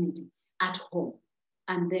community, at home.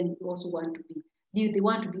 And then we also want to be, they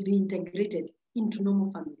want to be reintegrated into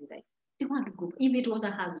normal family life. They want to go, if it was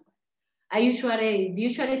a husband. They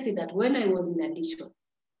usually say that when I was in addiction,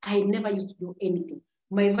 I never used to do anything.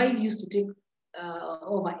 My wife used to take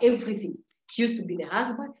over everything. She used to be the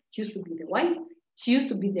husband, she used to be the wife, she used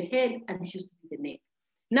to be the head, and she used to be the neck.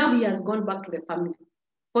 Now he has gone back to the family.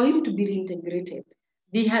 For him to be reintegrated,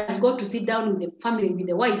 he has got to sit down with the family, with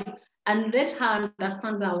the wife, and let her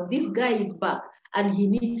understand now this guy is back and he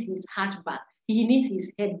needs his heart back. He needs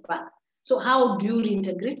his head back. So how do you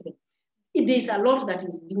reintegrate them? There's a lot that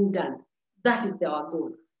is being done. That is our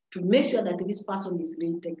goal, to make sure that this person is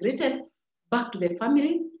reintegrated back to the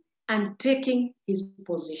family and taking his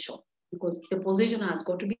position, because the position has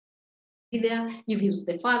got to be there. If he's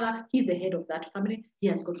the father, he's the head of that family, he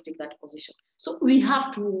has got to take that position. So we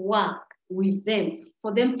have to work with them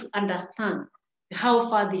for them to understand how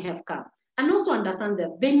far they have come. And also understand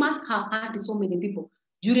that they must have had so many people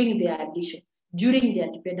during their addiction, during their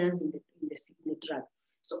dependence in the drug.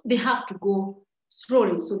 So they have to go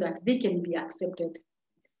slowly so that they can be accepted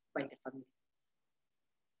by the family.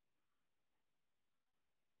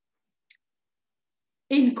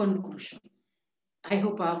 In conclusion, I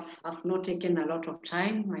hope I've not taken a lot of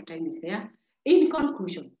time. My time is there. In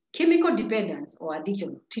conclusion, chemical dependence or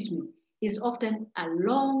addiction treatment is often a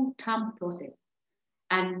long-term process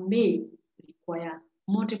and may require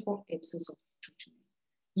multiple episodes of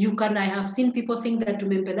treatment. I have seen people saying that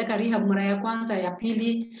tumempeleka rehab mara ya kwanza, ya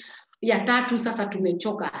pili, ya tatu, sasa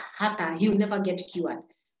tumechoka, hata he will never get cured.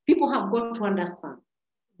 People have got to understand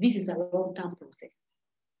this is a long-term process,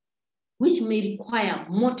 which may require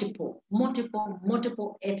multiple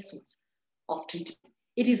episodes of treatment.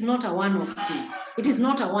 It is not a one-off thing. It is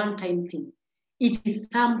not a one-time thing. It is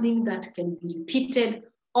something that can be repeated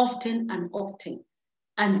often and often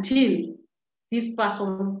until this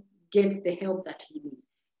person gets the help that he needs.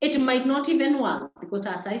 It might not even work because,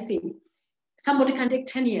 as I said, somebody can take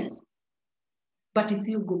 10 years, but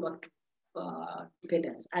still go back to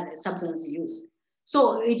dependence and substance use.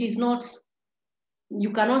 So it is not,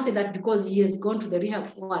 you cannot say that because he has gone to the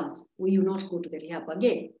rehab once, will you not go to the rehab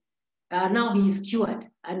again? Now he is cured.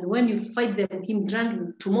 And when you fight him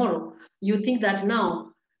drunk tomorrow, you think that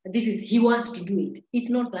now he wants to do it. It's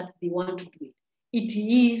not that they want to do it. It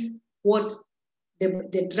is what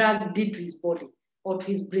the drug did to his body or to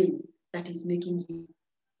his brain that is making him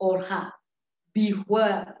or her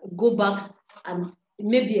go back and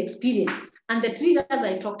maybe experience. And the triggers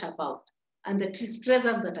I talked about and the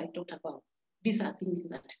stressors that I talked about, these are things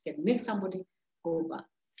that can make somebody go back.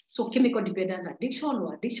 So chemical dependence addiction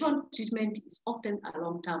or addiction treatment is often a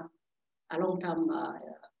long-term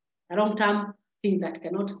thing that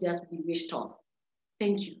cannot just be wished off.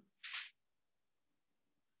 Thank you.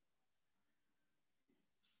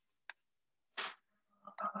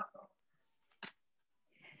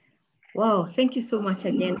 Wow, thank you so much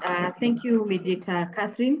again. Thank you, Mediator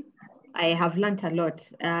Catherine. I have learned a lot.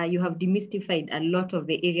 You have demystified a lot of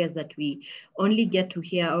the areas that we only get to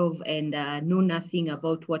hear of and know nothing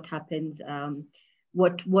about what happens,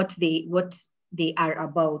 what they are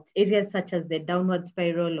about. Areas such as the downward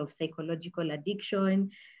spiral of psychological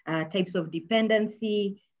addiction, types of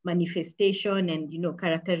dependency, manifestation, and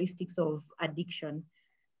characteristics of addiction.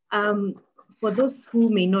 For those who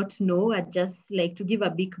may not know, I'd just like to give a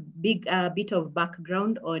big bit of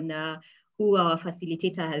background on who our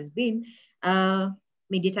facilitator has been.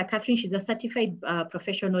 Mediator Catherine, she's a certified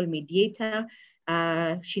professional mediator.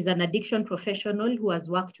 She's an addiction professional who has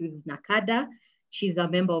worked with NACADA. She's a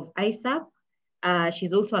member of ISAP.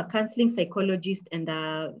 She's also a counseling psychologist and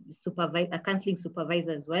a counseling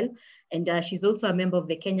supervisor as well. And she's also a member of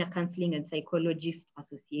the Kenya Counseling and Psychologist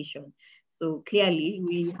Association. So clearly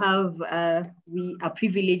we are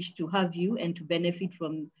privileged to have you and to benefit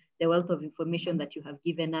from the wealth of information that you have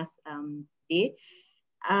given us today.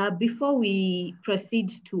 Before we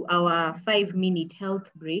proceed to our 5-minute health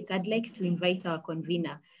break, I'd like to invite our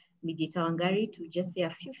convener, Mediator Wangari, to just say a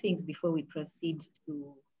few things before we proceed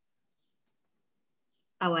to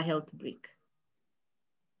our health break.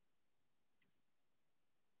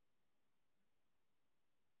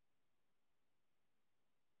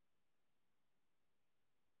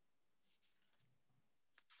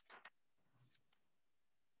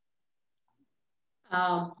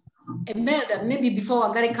 Imelda, maybe before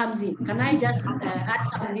Wangari comes in, can I just add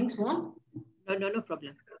some things more? No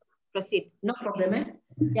problem. Proceed. No problem. Eh?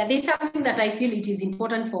 Yeah, there's something that I feel it is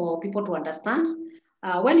important for people to understand.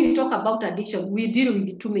 When you talk about addiction, we deal with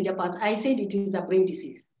the two major parts. I said it is a brain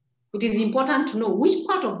disease. It is important to know which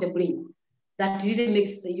part of the brain that really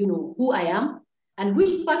makes who I am, and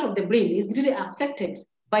which part of the brain is really affected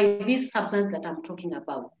by this substance that I'm talking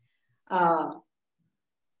about.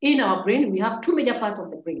 In our brain, we have two major parts of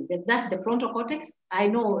the brain. That's the frontal cortex. I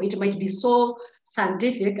know it might be so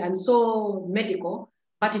scientific and so medical,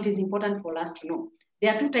 but it is important for us to know.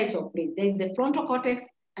 There are two types of brains. There's the frontal cortex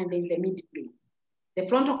and there's the midbrain. The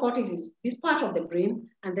frontal cortex is this part of the brain,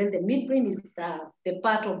 and then the midbrain is the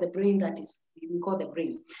part of the brain that is, we call the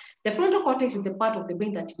brain. The frontal cortex is the part of the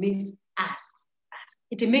brain that makes us.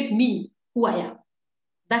 It makes me who I am.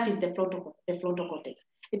 That is the frontal cortex.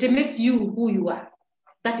 It makes you who you are.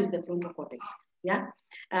 That is the frontal cortex. Yeah.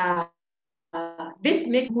 This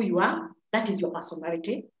makes who you are. That is your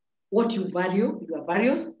personality, what you value, your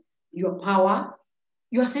values, your power,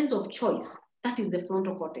 your sense of choice. That is the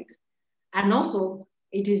frontal cortex. And also,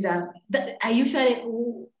 it is a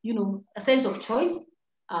sense of choice,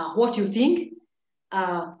 what you think,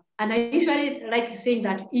 and And I usually like saying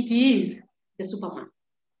that it is the Superman.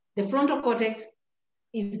 The frontal cortex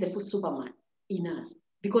is the Superman in us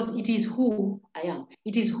because it is who I am.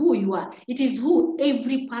 It is who you are. It is who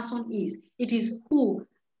every person is. It is who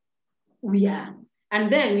we are.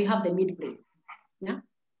 And then we have the midbrain. Yeah?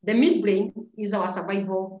 The midbrain is our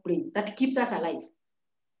survival brain that keeps us alive.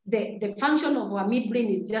 The function of our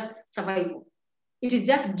midbrain is just survival. It is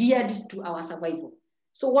just geared to our survival.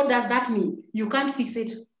 So what does that mean? You can't fix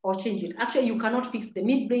it or change it. Actually, you cannot fix the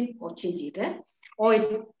midbrain or change it. Or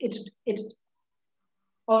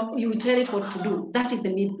or you tell it what to do. That is the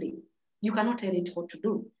midbrain. You cannot tell it what to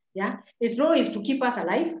do. Yeah, its role is to keep us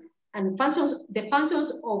alive, and the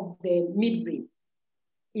functions of the midbrain.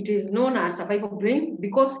 It is known as survival brain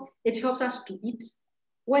because it helps us to eat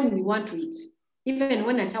when we want to eat. Even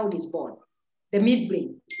when a child is born, the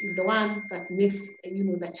midbrain is the one that makes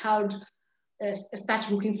the child start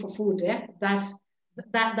looking for food. Yeah? That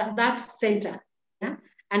center. Yeah?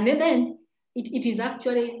 And then it is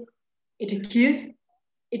actually, it kills.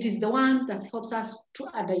 It is the one that helps us to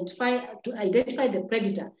identify the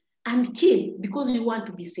predator and kill because we want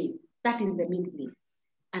to be safe. That is the midbrain.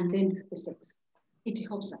 And then the sex. It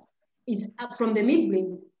helps us. It's from the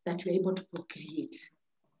midbrain that we're able to procreate.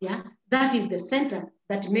 Yeah, that is the center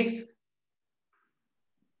that makes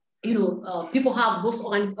people have those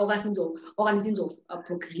organisms of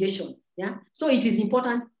procreation. Yeah, so it is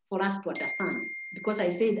important for us to understand because I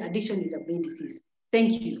said addiction is a brain disease.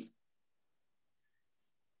 Thank you.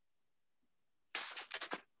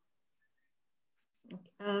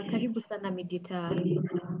 Karibu sana Mediator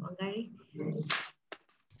Wangari.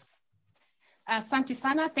 Asante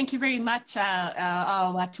sana. Thank you very much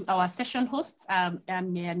to our session hosts,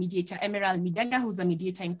 Mediator Emerald Midega, who's a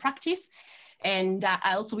mediator in practice. And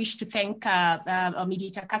I also wish to thank our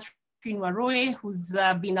Mediator Catherine Warui, who's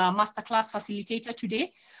been our masterclass facilitator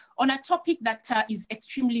today on a topic that is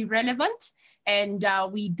extremely relevant. And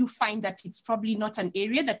we do find that it's probably not an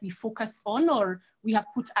area that we focus on or we have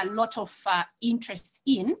put a lot of interest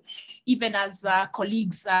in, even as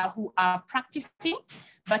colleagues who are practicing.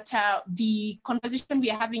 But the conversation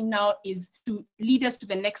we are having now is to lead us to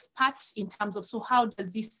the next part in terms of, so how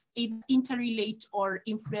does this interrelate or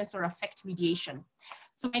influence or affect mediation?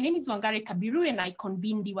 So my name is Wangari Kabiru and I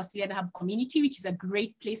convene the Wasilianahub community, which is a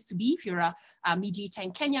great place to be if you're a mediator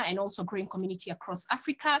in Kenya and also a growing community across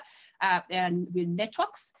Africa and with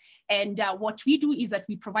networks. And what we do is that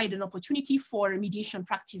we provide an opportunity for mediation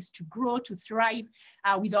practice to grow, to thrive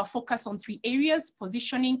with our focus on 3 areas: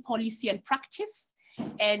 positioning, policy, and practice.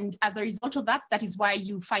 And as a result of that, that is why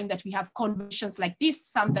you find that we have conversations like this,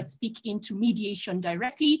 some that speak into mediation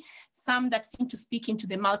directly, some that seem to speak into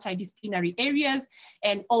the multidisciplinary areas,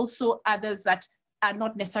 and also others that are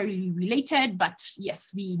not necessarily related, but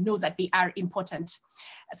yes, we know that they are important.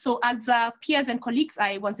 So as peers and colleagues,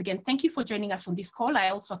 I once again thank you for joining us on this call. I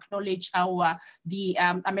also acknowledge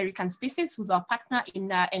the American Spaces, who's our partner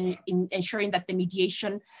in ensuring that the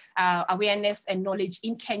mediation awareness and knowledge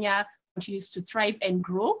in Kenya continues to thrive and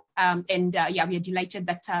grow. Yeah, we are delighted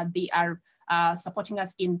that they are supporting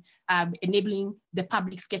us in enabling the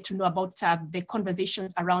public to get to know about the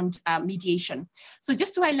conversations around mediation. So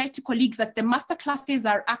just to highlight to colleagues that the masterclasses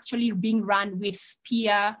are actually being run with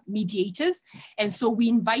peer mediators. And so we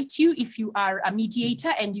invite you, if you are a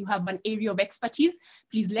mediator and you have an area of expertise,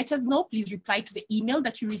 please let us know. Please reply to the email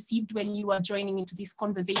that you received when you are joining into this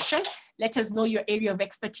conversation. Let us know your area of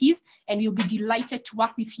expertise and we'll be delighted to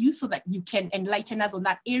work with you so that you can enlighten us on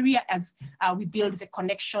that area as we build the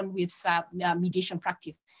connection with mediation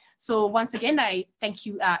practice. So once again, I thank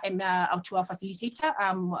you to our facilitator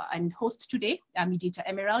and host today, Mediator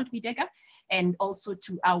Emerald Midega, and also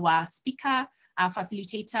to our speaker,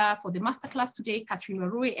 facilitator for the masterclass today, Catherine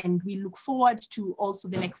Warui, and we look forward to also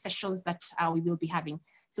the next sessions that we will be having.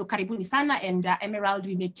 So karibuni sana, and Emerald,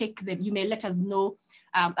 you may let us know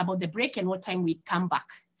about the break and what time we come back.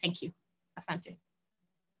 Thank you. Asante.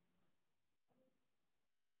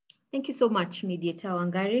 Thank you so much, Mediator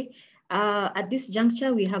Wangari. At this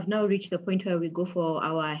juncture, we have now reached the point where we go for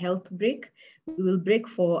our health break. We will break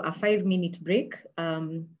for a 5-minute break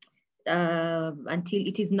until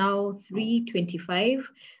it is now 3:25.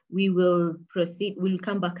 We will proceed. We'll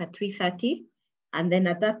come back at 3:30. And then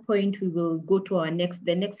at that point, we will go to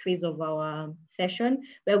the next phase of our session,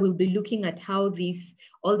 where we'll be looking at how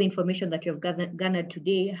all the information that you've garnered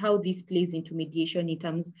today, how this plays into mediation in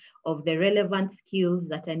terms of the relevant skills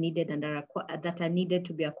that are needed and that are needed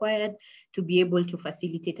to be acquired to be able to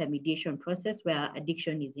facilitate a mediation process where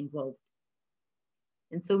addiction is involved.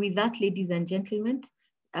 And so with that, ladies and gentlemen,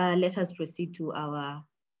 let us proceed to our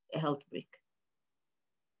health break.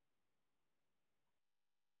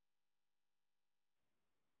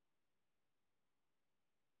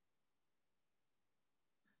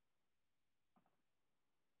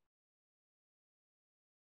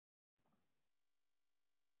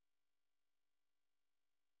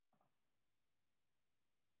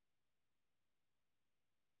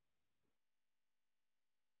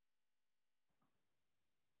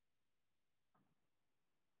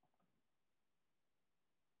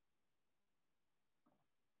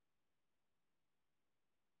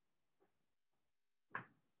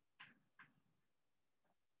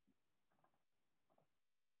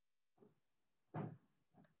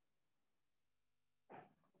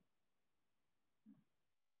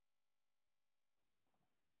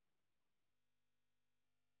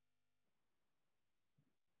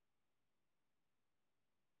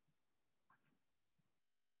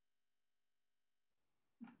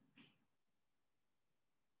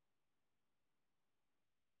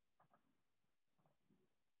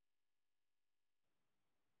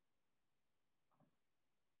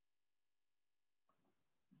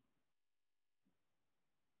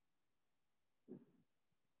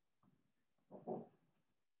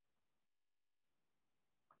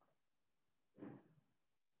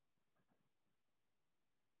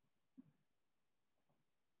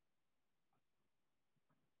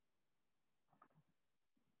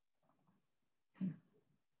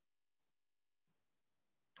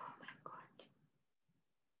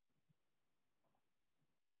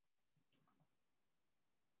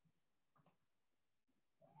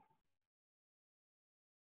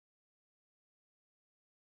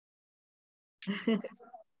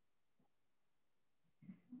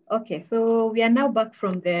 Okay, so we are now back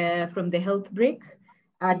from the health break.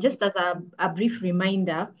 Just as a brief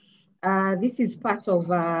reminder, this is part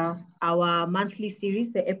of our monthly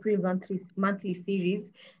series, the April monthly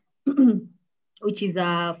series, which is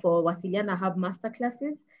for Wasilianahub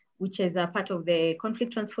Masterclasses, which is a part of the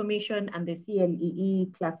conflict transformation and the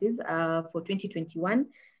CLEE classes for 2021.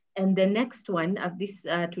 And the next one of this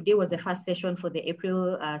today was the first session for the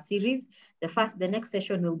April series. The next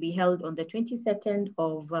session will be held on the 22nd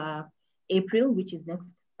of April, which is next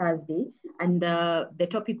Thursday. And the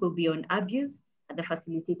topic will be on abuse, and the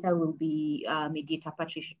facilitator will be Mediator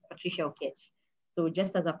Patricia Okech. So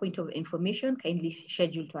just as a point of information, kindly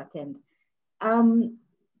schedule to attend.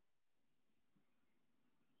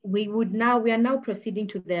 We are now proceeding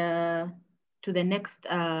to the next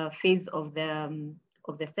phase of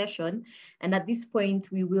the session. And at this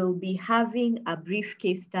point, we will be having a brief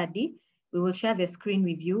case study. We will share the screen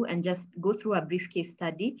with you and just go through a brief case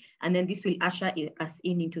study. And then this will usher us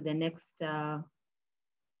into the next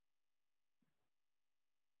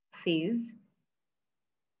phase.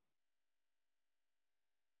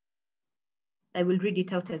 I will read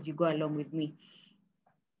it out as you go along with me.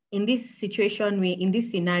 In this situation, in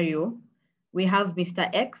this scenario, we have Mr.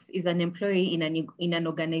 X is an employee in an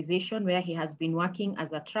organization where he has been working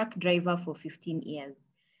as a truck driver for 15 years.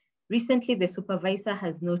 Recently, the supervisor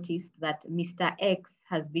has noticed that Mr. X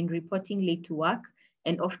has been reporting late to work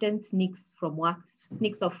and often sneaks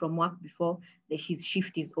off from work before his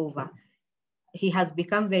shift is over. He has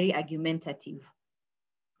become very argumentative.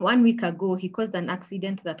 1 week ago, he caused an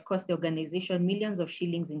accident that cost the organization millions of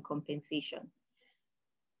shillings in compensation.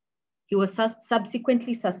 He was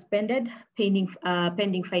subsequently suspended,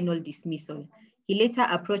 pending final dismissal. He later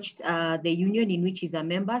approached the union in which he's a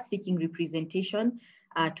member, seeking representation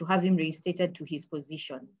to have him reinstated to his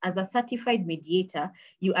position. As a certified mediator,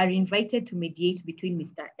 you are invited to mediate between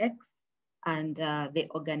Mr. X and the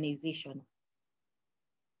organization.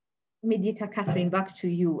 Mediator Catherine, back to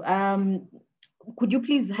you. Could you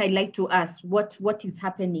please highlight to us what is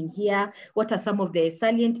happening here? What are some of the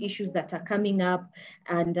salient issues that are coming up?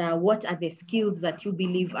 And what are the skills that you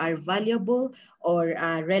believe are valuable or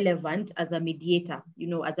relevant as a mediator? You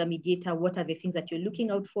know, as a mediator, what are the things that you're looking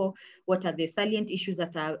out for? What are the salient issues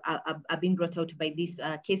that are being brought out by this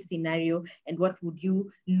case scenario? And what would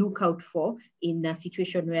you look out for in a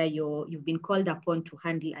situation where you've been called upon to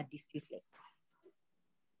handle a dispute like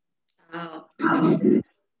this?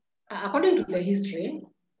 According to the history,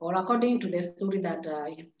 or according to the story that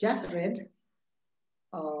you've just read,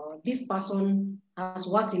 this person has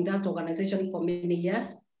worked in that organization for many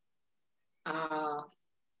years.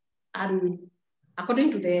 And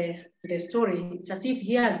according to the story, it's as if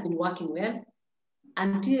he has been working well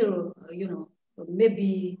until,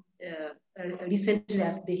 maybe recently,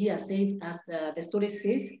 as he has said, as the story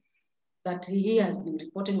says, that he has been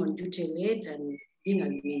reporting on duty late and being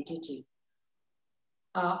argumentative.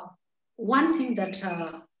 One thing that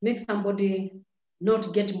makes somebody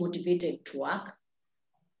not get motivated to work,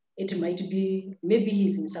 it might be maybe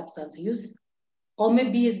he's in substance use, or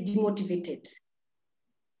maybe he's demotivated.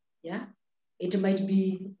 Yeah, it might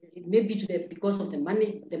be maybe because of the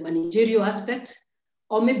managerial aspect,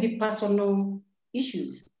 or maybe personal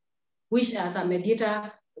issues, which as a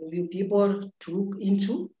mediator we'll be able to look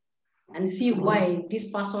into and see why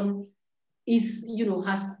this person is,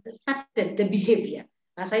 has started the behavior.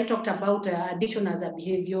 As I talked about addiction as a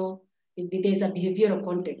behavior, there's a behavioral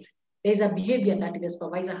context. There's a behavior that the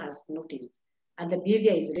supervisor has noticed, and the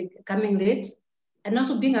behavior is coming late and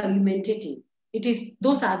also being argumentative.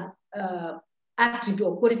 Those are attributes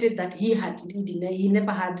or qualities that he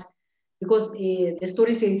never had, because the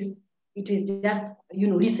story says it is just,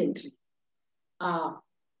 recently.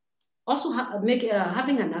 Also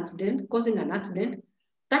having an accident, causing an accident,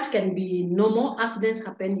 that can be normal. Accidents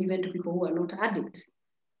happen even to people who are not addicts.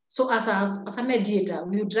 So as a mediator,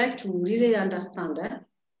 we would like to really understand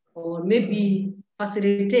or maybe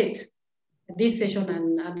facilitate this session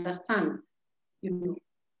and understand, in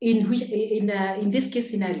this case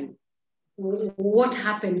scenario, what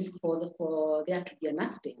happened for there to be an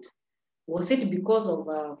accident. Was it because of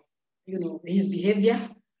his behavior,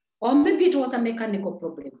 or maybe it was a mechanical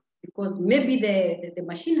problem? Because maybe the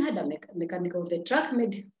machine had a mechanical, the truck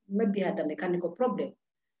maybe had a mechanical problem.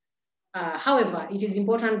 However, it is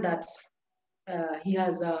important that he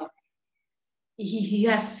has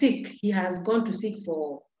gone to seek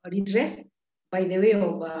for redress by the way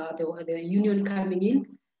of the union coming in,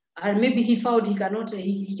 and maybe he found he cannot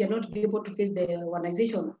be able to face the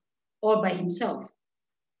organization all by himself.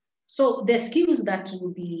 So the skills that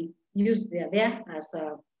will be used there as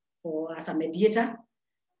as a mediator,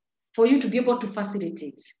 for you to be able to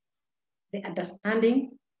facilitate the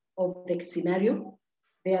understanding of the scenario,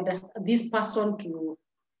 this person to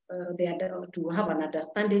have an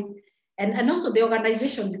understanding, and also the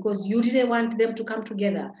organization, because you really want them to come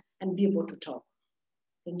together and be able to talk.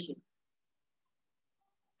 Thank you.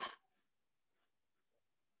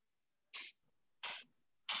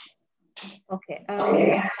 Okay,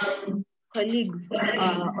 colleagues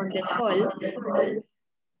on the call,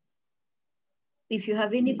 if you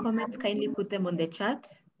have any comments, kindly put them on the chat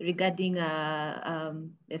regarding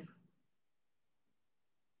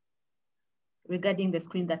regarding the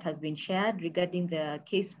screen that has been shared, regarding the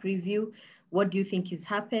case preview. What do you think is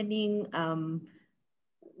happening?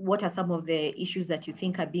 What are some of the issues that you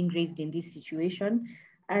think are being raised in this situation?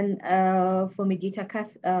 And for Mediator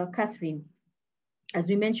Catherine, as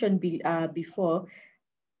we mentioned before,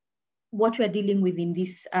 what we're dealing with in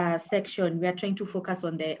this section, we are trying to focus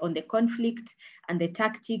on the conflict and the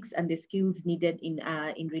tactics and the skills needed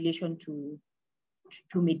in relation to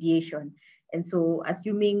mediation. And so,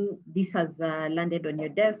 assuming this has landed on your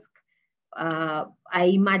desk, I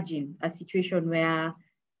imagine a situation where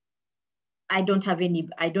I don't have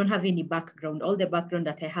any background. All the background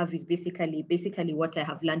that I have is basically what I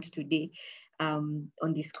have learned today on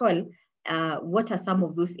this call. What are some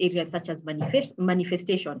of those areas, such as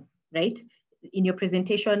manifestation, right? In your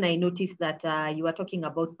presentation, I noticed that you were talking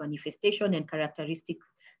about manifestation and characteristics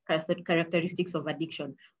of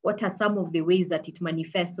addiction. What are some of the ways that it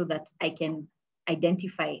manifests so that I can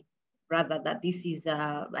identify rather that this is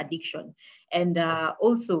addiction? And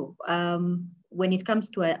also, when it comes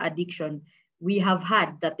to addiction, we have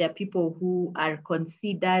heard that there are people who are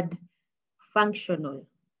considered functional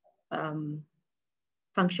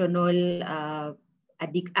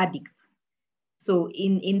addicts. So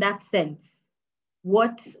in that sense,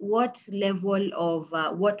 what level of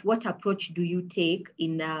what approach do you take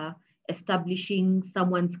in establishing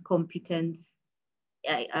someone's competence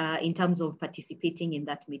in terms of participating in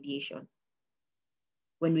that mediation?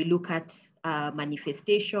 When we look at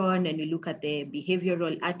manifestation and we look at their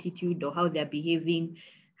behavioral attitude or how they're behaving,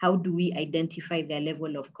 how do we identify their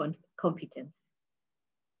level of competence?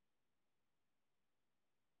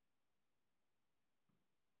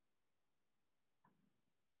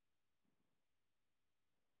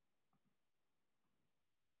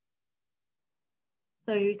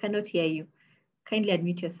 Sorry, we cannot hear you. Kindly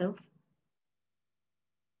unmute yourself.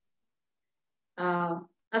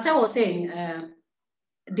 As I was saying,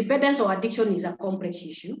 dependence or addiction is a complex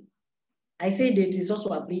issue. I said it is also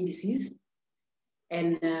a brain disease,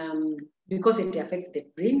 and because it affects the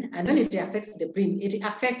brain, and when it affects the brain, it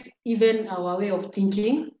affects even our way of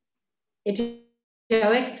thinking. It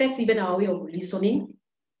affects even our way of listening,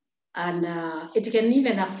 and it can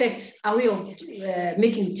even affect our way of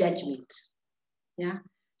making judgment. Yeah.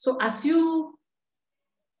 So as you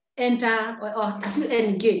enter or as you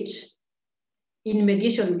engage in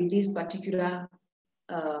mediation with this particular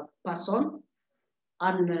person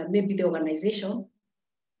and maybe the organization,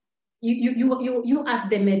 you as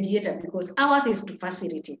the mediator, because ours is to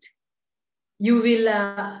facilitate. You will,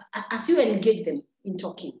 as you engage them in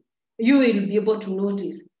talking, you will be able to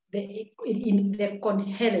notice the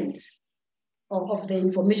coherence of the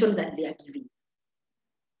information that they are giving.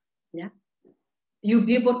 Yeah. You'll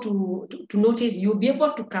be able to notice, you'll be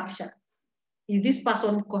able to capture, is this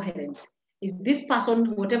person coherent? Is this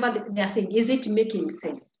person, whatever they're saying, is it making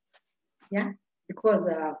sense? Yeah, because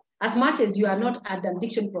as much as you are not an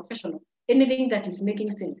addiction professional, anything that is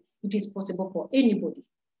making sense, it is possible for anybody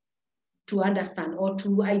to understand or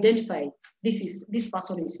to identify this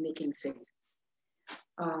person is making sense.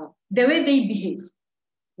 The way they behave,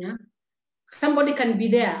 yeah. Somebody can be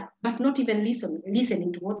there, but not even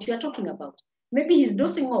listening to what you are talking about. Maybe he's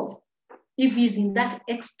dosing off if he's in that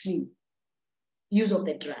extreme use of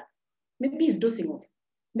the drug. Maybe he's dosing off.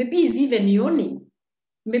 Maybe he's even yawning.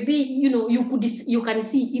 Maybe, you can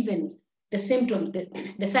see even the symptoms,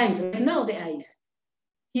 the signs. Right now, the eyes.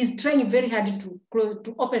 He's trying very hard to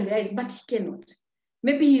open the eyes, but he cannot.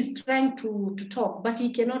 Maybe he's trying to talk, but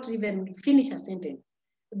he cannot even finish a sentence.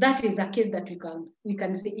 That is a case that we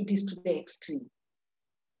can say it is to the extreme.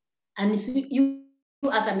 And you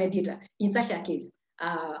as a mediator, in such a case,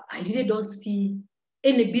 I really don't see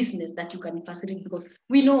any business that you can facilitate, because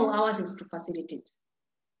we know ours is to facilitate.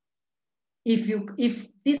 If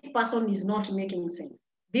this person is not making sense,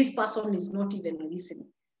 this person is not even listening,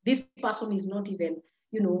 this person is not even,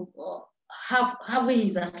 halfway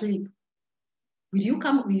is asleep, will you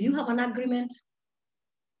have an agreement?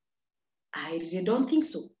 I really don't think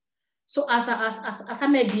so. So as a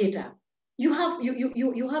mediator, you have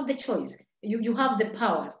the choice, you have the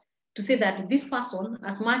powers to say that this person,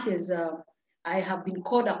 as much as I have been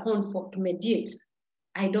called upon to mediate,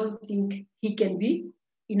 I don't think he can be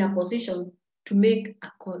in a position to make a,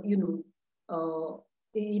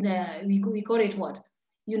 we call it what?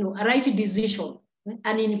 A right decision,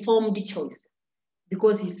 an informed choice,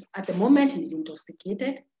 because he's at the moment he's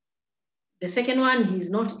intoxicated. The second one, he's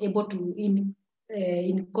not able to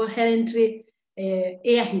incoherently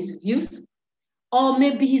air his views, or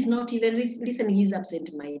maybe he's not even listening, he's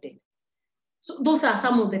absent-minded. So those are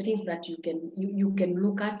some of the things that you can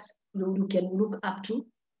look at, you can look up to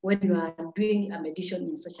when you are doing a mediation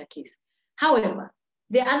in such a case. However,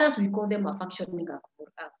 the others, we call them a functioning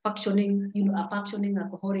alcoholic,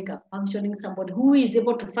 a functioning somebody who is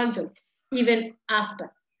able to function even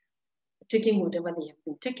after taking whatever they have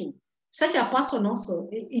been taking. Such a person also,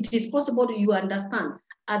 it is possible you understand,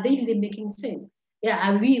 are they really making sense?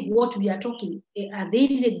 Yeah, what we are talking, are they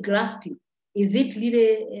really grasping? Is it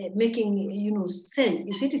really making sense?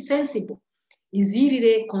 Is it sensible? Is he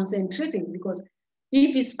really concentrating? Because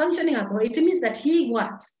if he's functioning alcohol, it means that he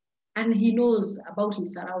works and he knows about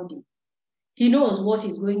his surrounding. He knows what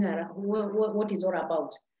is going around, what is all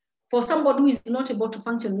about. For somebody who is not able to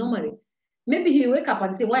function normally, maybe he'll wake up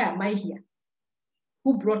and say, why am I here?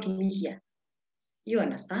 Who brought me here? You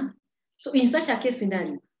understand? So in such a case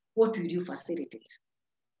scenario, what will you facilitate?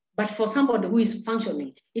 But for somebody who is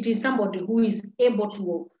functioning, it is somebody who is able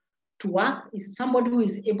to work, is somebody who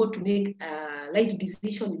is able to make a right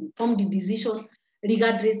decision, informed decision,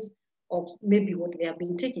 regardless of maybe what they have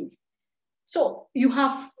been taking. So you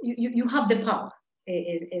have the power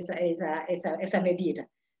as a mediator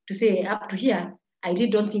to say, up to here, I really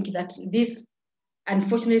don't think that this,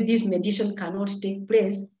 unfortunately, this mediation cannot take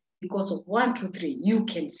place because of 1, 2, 3. You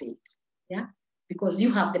can say it, yeah, because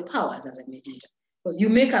you have the powers as a mediator. Because you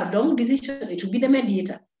make a wrong decision, it will be the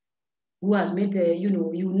mediator who has made the,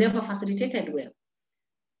 you never facilitated well.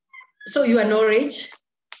 So your knowledge,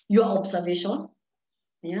 your observation,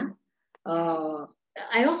 yeah.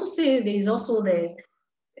 I also say there is also the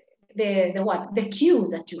cue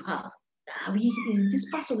that you have. Is this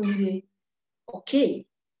person really okay?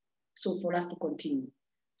 So for us to continue.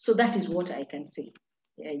 So that is what I can say.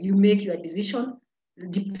 Yeah, you make your decision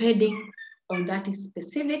depending on that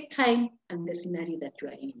specific time and the scenario that you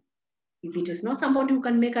are in. If it is not somebody who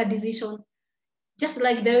can make a decision, just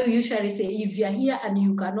like they usually say, if you are here and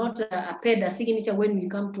you cannot pay the signature when we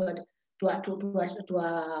come to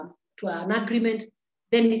an agreement,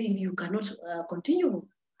 then you cannot continue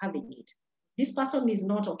having it. This person is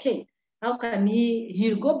not okay. How can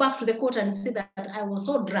he'll go back to the court and say that I was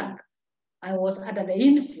so drunk, I was under the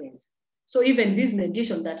influence. So even this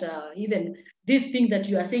mediation that even this thing that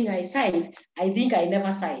you are saying I signed, I think I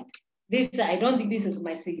never signed. This, I don't think this is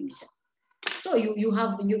my signature. So you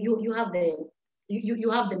have the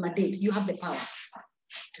mandate, you have the power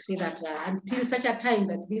to say that until such a time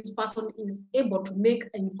that this person is able to make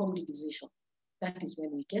an informed decision, that is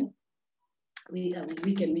when we can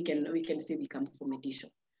say we come for mediation.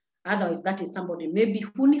 Otherwise, that is somebody maybe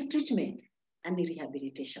who needs treatment and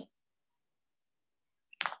rehabilitation.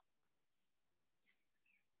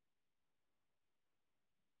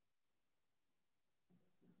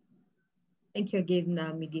 Thank you again,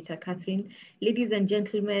 Mediator Catherine. Ladies and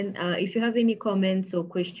gentlemen, if you have any comments or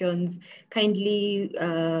questions, kindly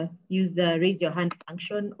use the raise your hand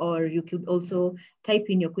function, or you could also type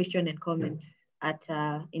in your question and comments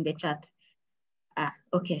in the chat.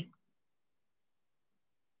 Okay.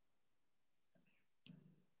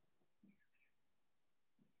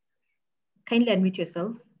 Kindly unmute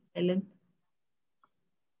yourself, Helen.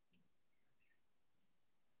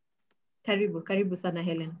 Karibu sana,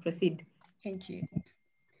 Helen. Proceed. Thank you.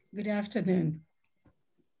 Good afternoon.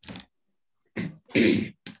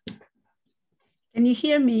 Can you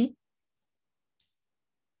hear me?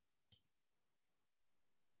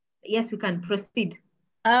 Yes, we can. Proceed.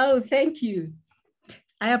 Oh, thank you.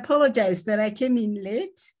 I apologize that I came in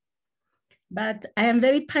late, but I am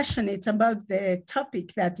very passionate about the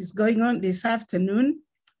topic that is going on this afternoon.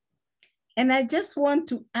 And I just want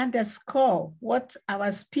to underscore what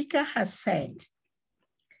our speaker has said.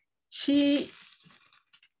 She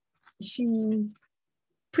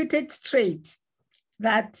put it straight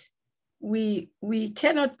that we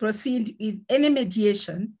cannot proceed with any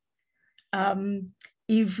mediation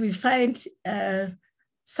if we find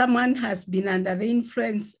someone has been under the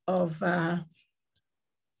influence of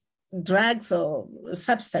drugs or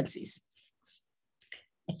substances.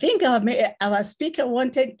 I think our speaker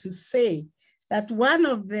wanted to say that one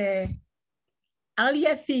of the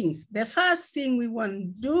earlier things, the first thing we want to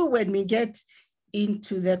do when we get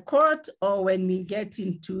into the court or when we get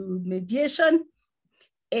into mediation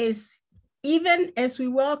is, even as we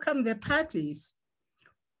welcome the parties,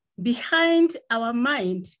 behind our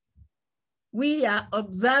mind, we are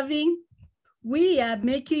observing, we are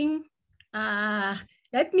making,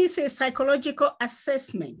 let me say, psychological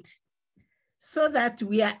assessment, so that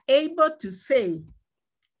we are able to say,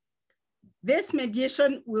 this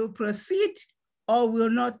mediation will proceed or will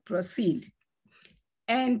not proceed.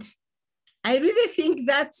 And I really think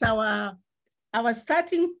that's our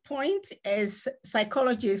starting point as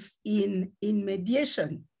psychologists in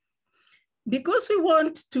mediation, because we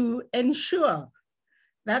want to ensure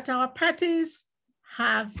that our parties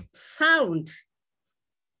have sound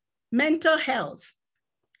mental health,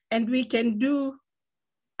 and we can do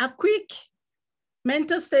a quick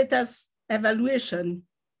mental status evaluation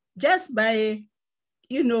just by,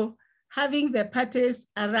 having the parties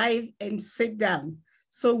arrive and sit down.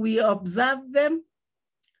 So we observe them,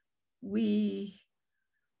 we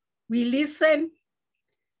listen,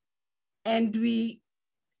 and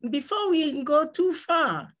before we go too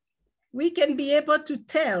far, we can be able to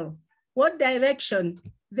tell what direction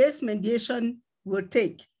this mediation will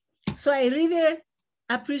take. So I really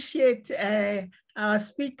appreciate our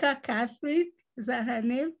speaker, Catherine, is that her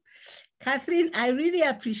name? Catherine, I really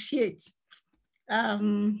appreciate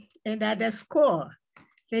and underscore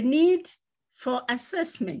the need for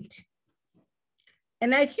assessment.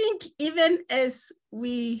 And I think even as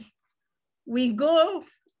we go,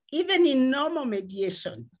 even in normal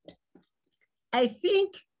mediation, I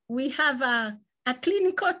think we have a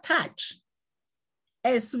clinical touch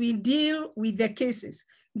as we deal with the cases,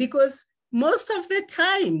 because most of the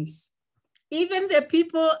times, even the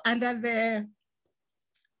people under the,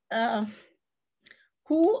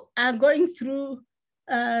 who are going through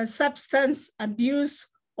substance abuse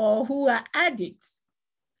or who are addicts,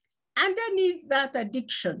 underneath that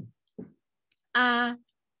addiction are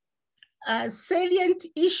salient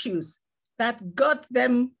issues that got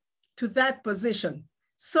them to that position.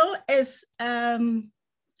 So as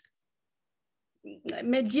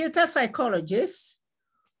mediator psychologists,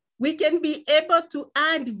 we can be able to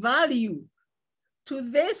add value to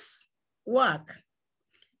this work.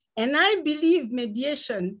 And I believe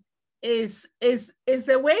mediation is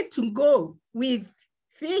the way to go with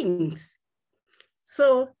things.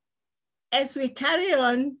 So as we carry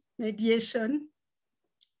on mediation,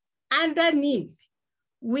 underneath,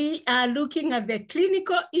 we are looking at the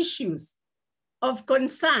clinical issues of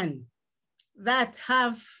concern that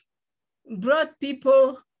have brought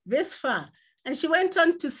people this far. And she went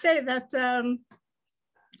on to say that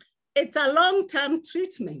it's a long-term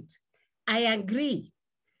treatment. I agree.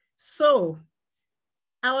 So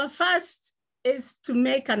our first is to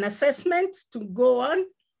make an assessment to go on,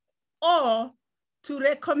 or to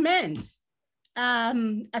recommend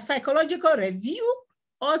a psychological review,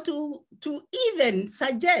 or to even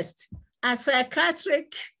suggest a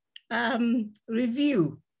psychiatric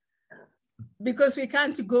review, because we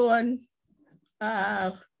can't go on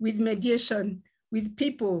with mediation with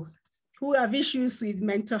people who have issues with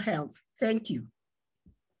mental health. Thank you.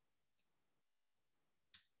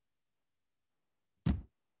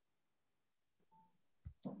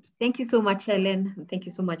 Thank you so much, Helen. And thank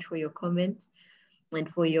you so much for your comment and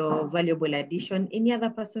for your valuable addition. Any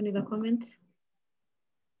other person with a comment?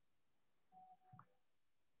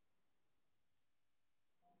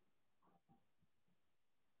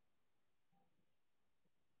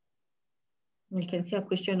 We can see a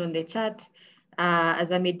question on the chat.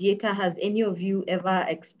 As a mediator, has any of you ever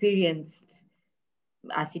experienced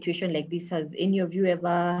a situation like this? Has any of you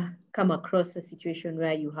ever come across a situation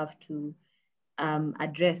where you have to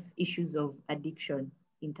address issues of addiction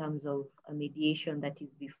in terms of a mediation that is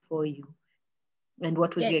before you? And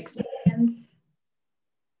what was your experience?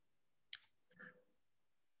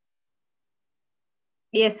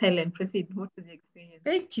 Yes, Helen, proceed. What was your experience?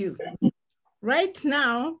 Thank you. Right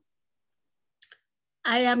now,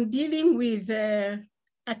 I am dealing with a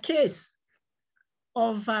case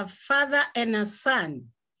of a father and a son.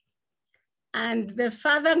 And the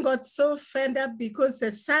father got so fed up because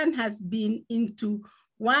the son has been into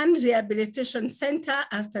one rehabilitation center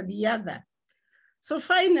after the other. So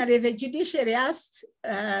finally, the judiciary asked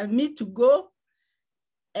me to go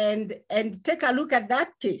and take a look at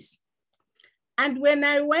that case. And when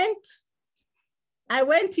I went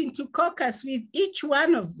into caucus with each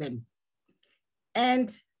one of them.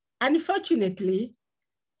 And unfortunately,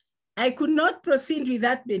 I could not proceed with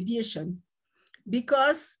that mediation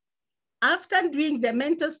because after doing the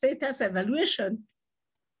mental status evaluation,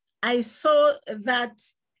 I saw that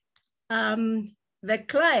the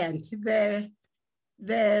client, the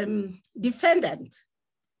defendant,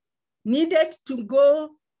 needed to go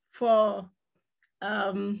for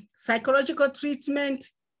psychological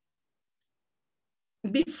treatment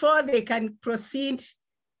before they can proceed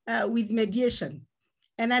with mediation.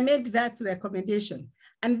 And I made that recommendation.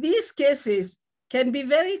 And these cases can be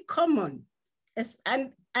very common,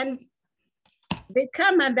 and they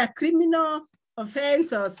come under criminal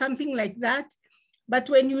offense or something like that. But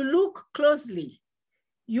when you look closely,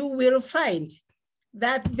 you will find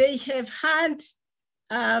that they have had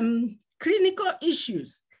clinical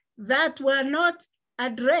issues that were not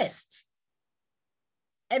addressed.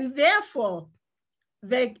 And therefore,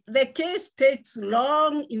 the case takes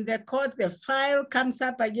long in the court, the file comes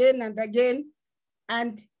up again and again.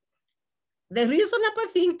 And the reasonable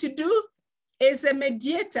thing to do is the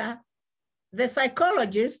mediator, the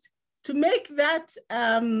psychologist, to make that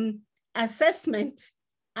assessment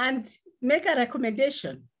and make a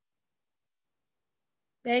recommendation.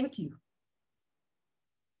 Thank you.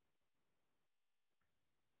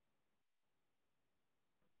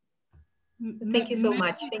 Thank you so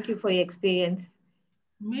much. Thank you for your experience.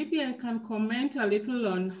 Maybe I can comment a little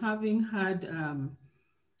on having had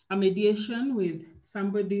a mediation with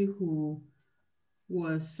somebody who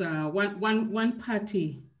was one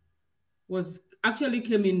party was actually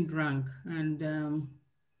came in drunk, and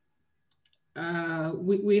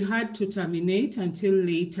we had to terminate until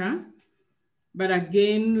later. But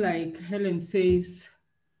again, like Helen says,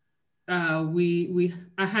 I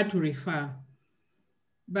had to refer.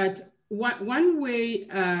 But one way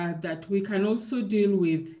that we can also deal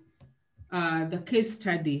with the case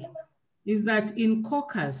study is that in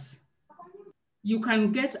caucus, you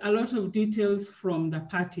can get a lot of details from the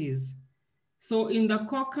parties. So in the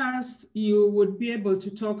caucus, you would be able to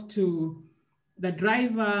talk to the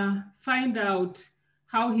driver, find out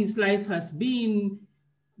how his life has been,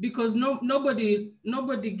 because nobody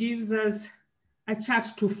gives us a chart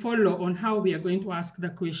to follow on how we are going to ask the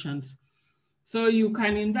questions. So you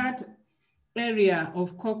can, in that area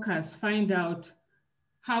of caucus, find out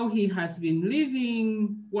how he has been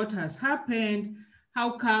living, what has happened,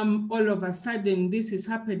 how come all of a sudden this is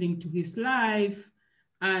happening to his life.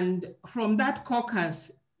 And from that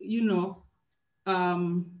caucus, you know,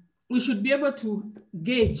 we should be able to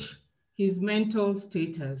gauge his mental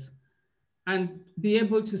status and be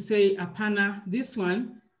able to say, Apana, this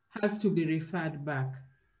one has to be referred back.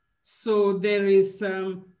 So there is,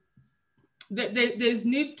 there's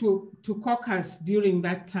need to caucus during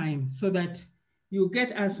that time so that you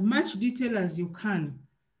get as much detail as you can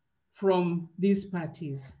from these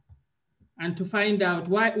parties and to find out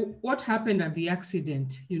what happened at the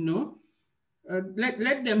accident, you know.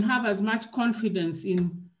 Let them have as much confidence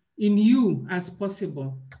in you as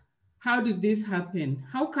possible. How did this happen?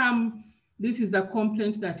 How come this is the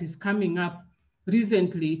complaint that is coming up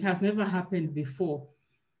recently? It has never happened before.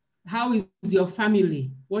 How is your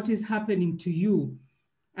family? What is happening to you?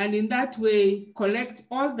 And in that way, collect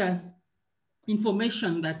all the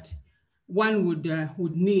information that one would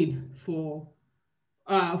need for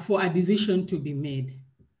a decision to be made.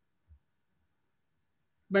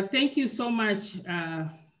 But thank you so much,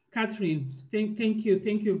 Catherine. Thank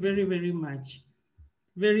you very, very much.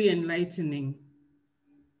 Very enlightening.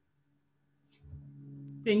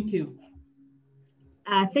 Thank you.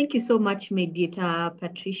 Thank you so much, Mediator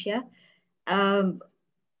Patricia.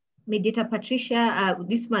 Mediator Patricia,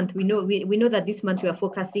 this month, we know that this month we are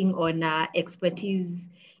focusing on expertise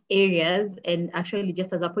areas, and actually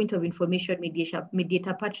just as a point of information,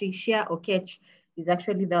 Mediator Patricia Okech is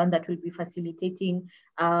actually the one that will be facilitating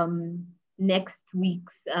next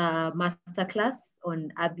week's masterclass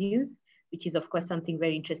on abuse, which is of course something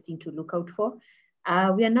very interesting to look out for.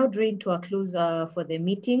 We are now drawing to a close for the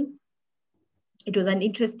meeting. It was an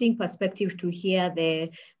interesting perspective to hear the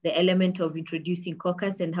element of introducing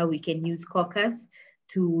caucus and how we can use caucus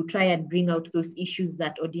to try and bring out those issues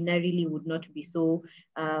that ordinarily would not be so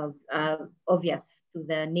obvious to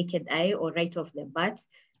the naked eye or right off the bat.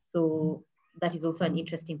 So that is also an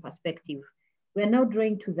interesting perspective. We're now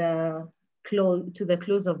drawing to the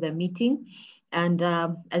close of the meeting. And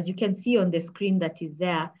as you can see on the screen that is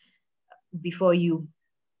there before you,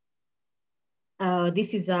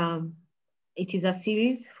 it is a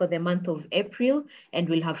series for the month of April, and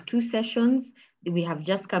we'll have 2 sessions. We have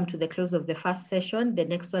just come to the close of the first session. The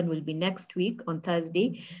next one will be next week on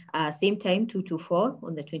Thursday, same time, 2 to 4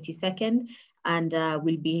 on the 22nd. And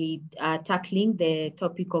we'll be tackling the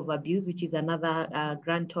topic of abuse, which is another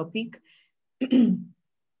grand topic. And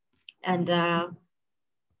the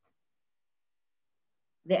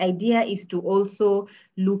idea is to also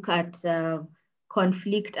look at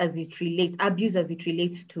conflict as it relates, abuse as it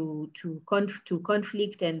relates to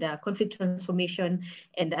conflict and conflict transformation,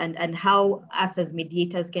 and how us as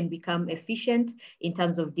mediators can become efficient in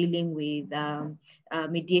terms of dealing with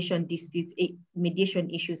mediation disputes, mediation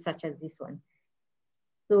issues such as this one.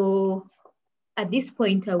 So at this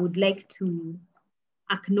point, I would like to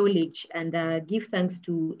acknowledge and give thanks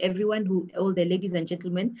to everyone, all the ladies and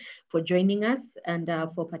gentlemen, for joining us and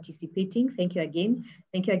for participating. Thank you again.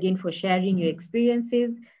 Thank you again for sharing your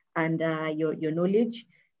experiences and your knowledge.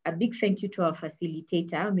 A big thank you to our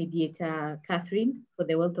facilitator, Mediator Catherine, for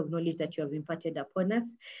the wealth of knowledge that you have imparted upon us.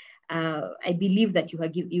 I believe that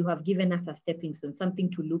you have given us a stepping stone,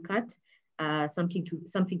 something to look at, something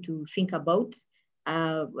to think about,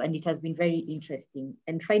 and it has been very interesting.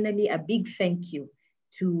 And finally, a big thank you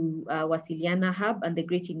to Wasilianahub and the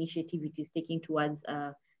great initiative it is taking towards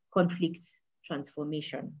conflict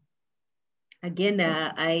transformation. Again,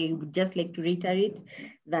 I would just like to reiterate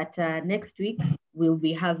that next week we'll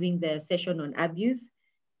be having the session on abuse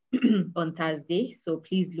on Thursday, so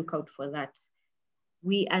please look out for that.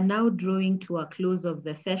 We are now drawing to a close of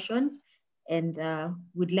the session and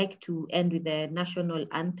would like to end with the national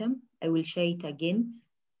anthem. I will share it again.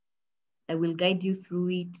 I will guide you through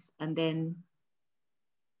it and then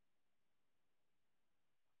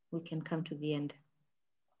we can come to the end.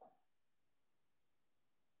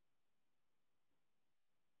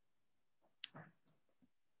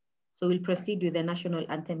 So we'll proceed with the national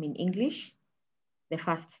anthem in English, the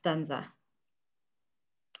first stanza.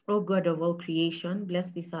 O God of all creation,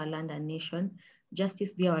 bless this our land and nation.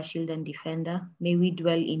 Justice be our shield and defender. May we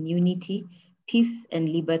dwell in unity, peace and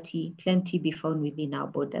liberty, plenty be found within our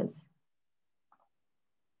borders.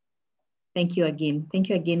 Thank you again. Thank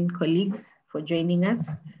you again, colleagues, for joining us.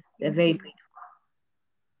 We're very grateful.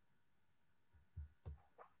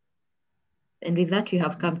 And with that, we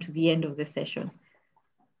have come to the end of the session.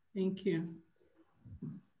 Thank you.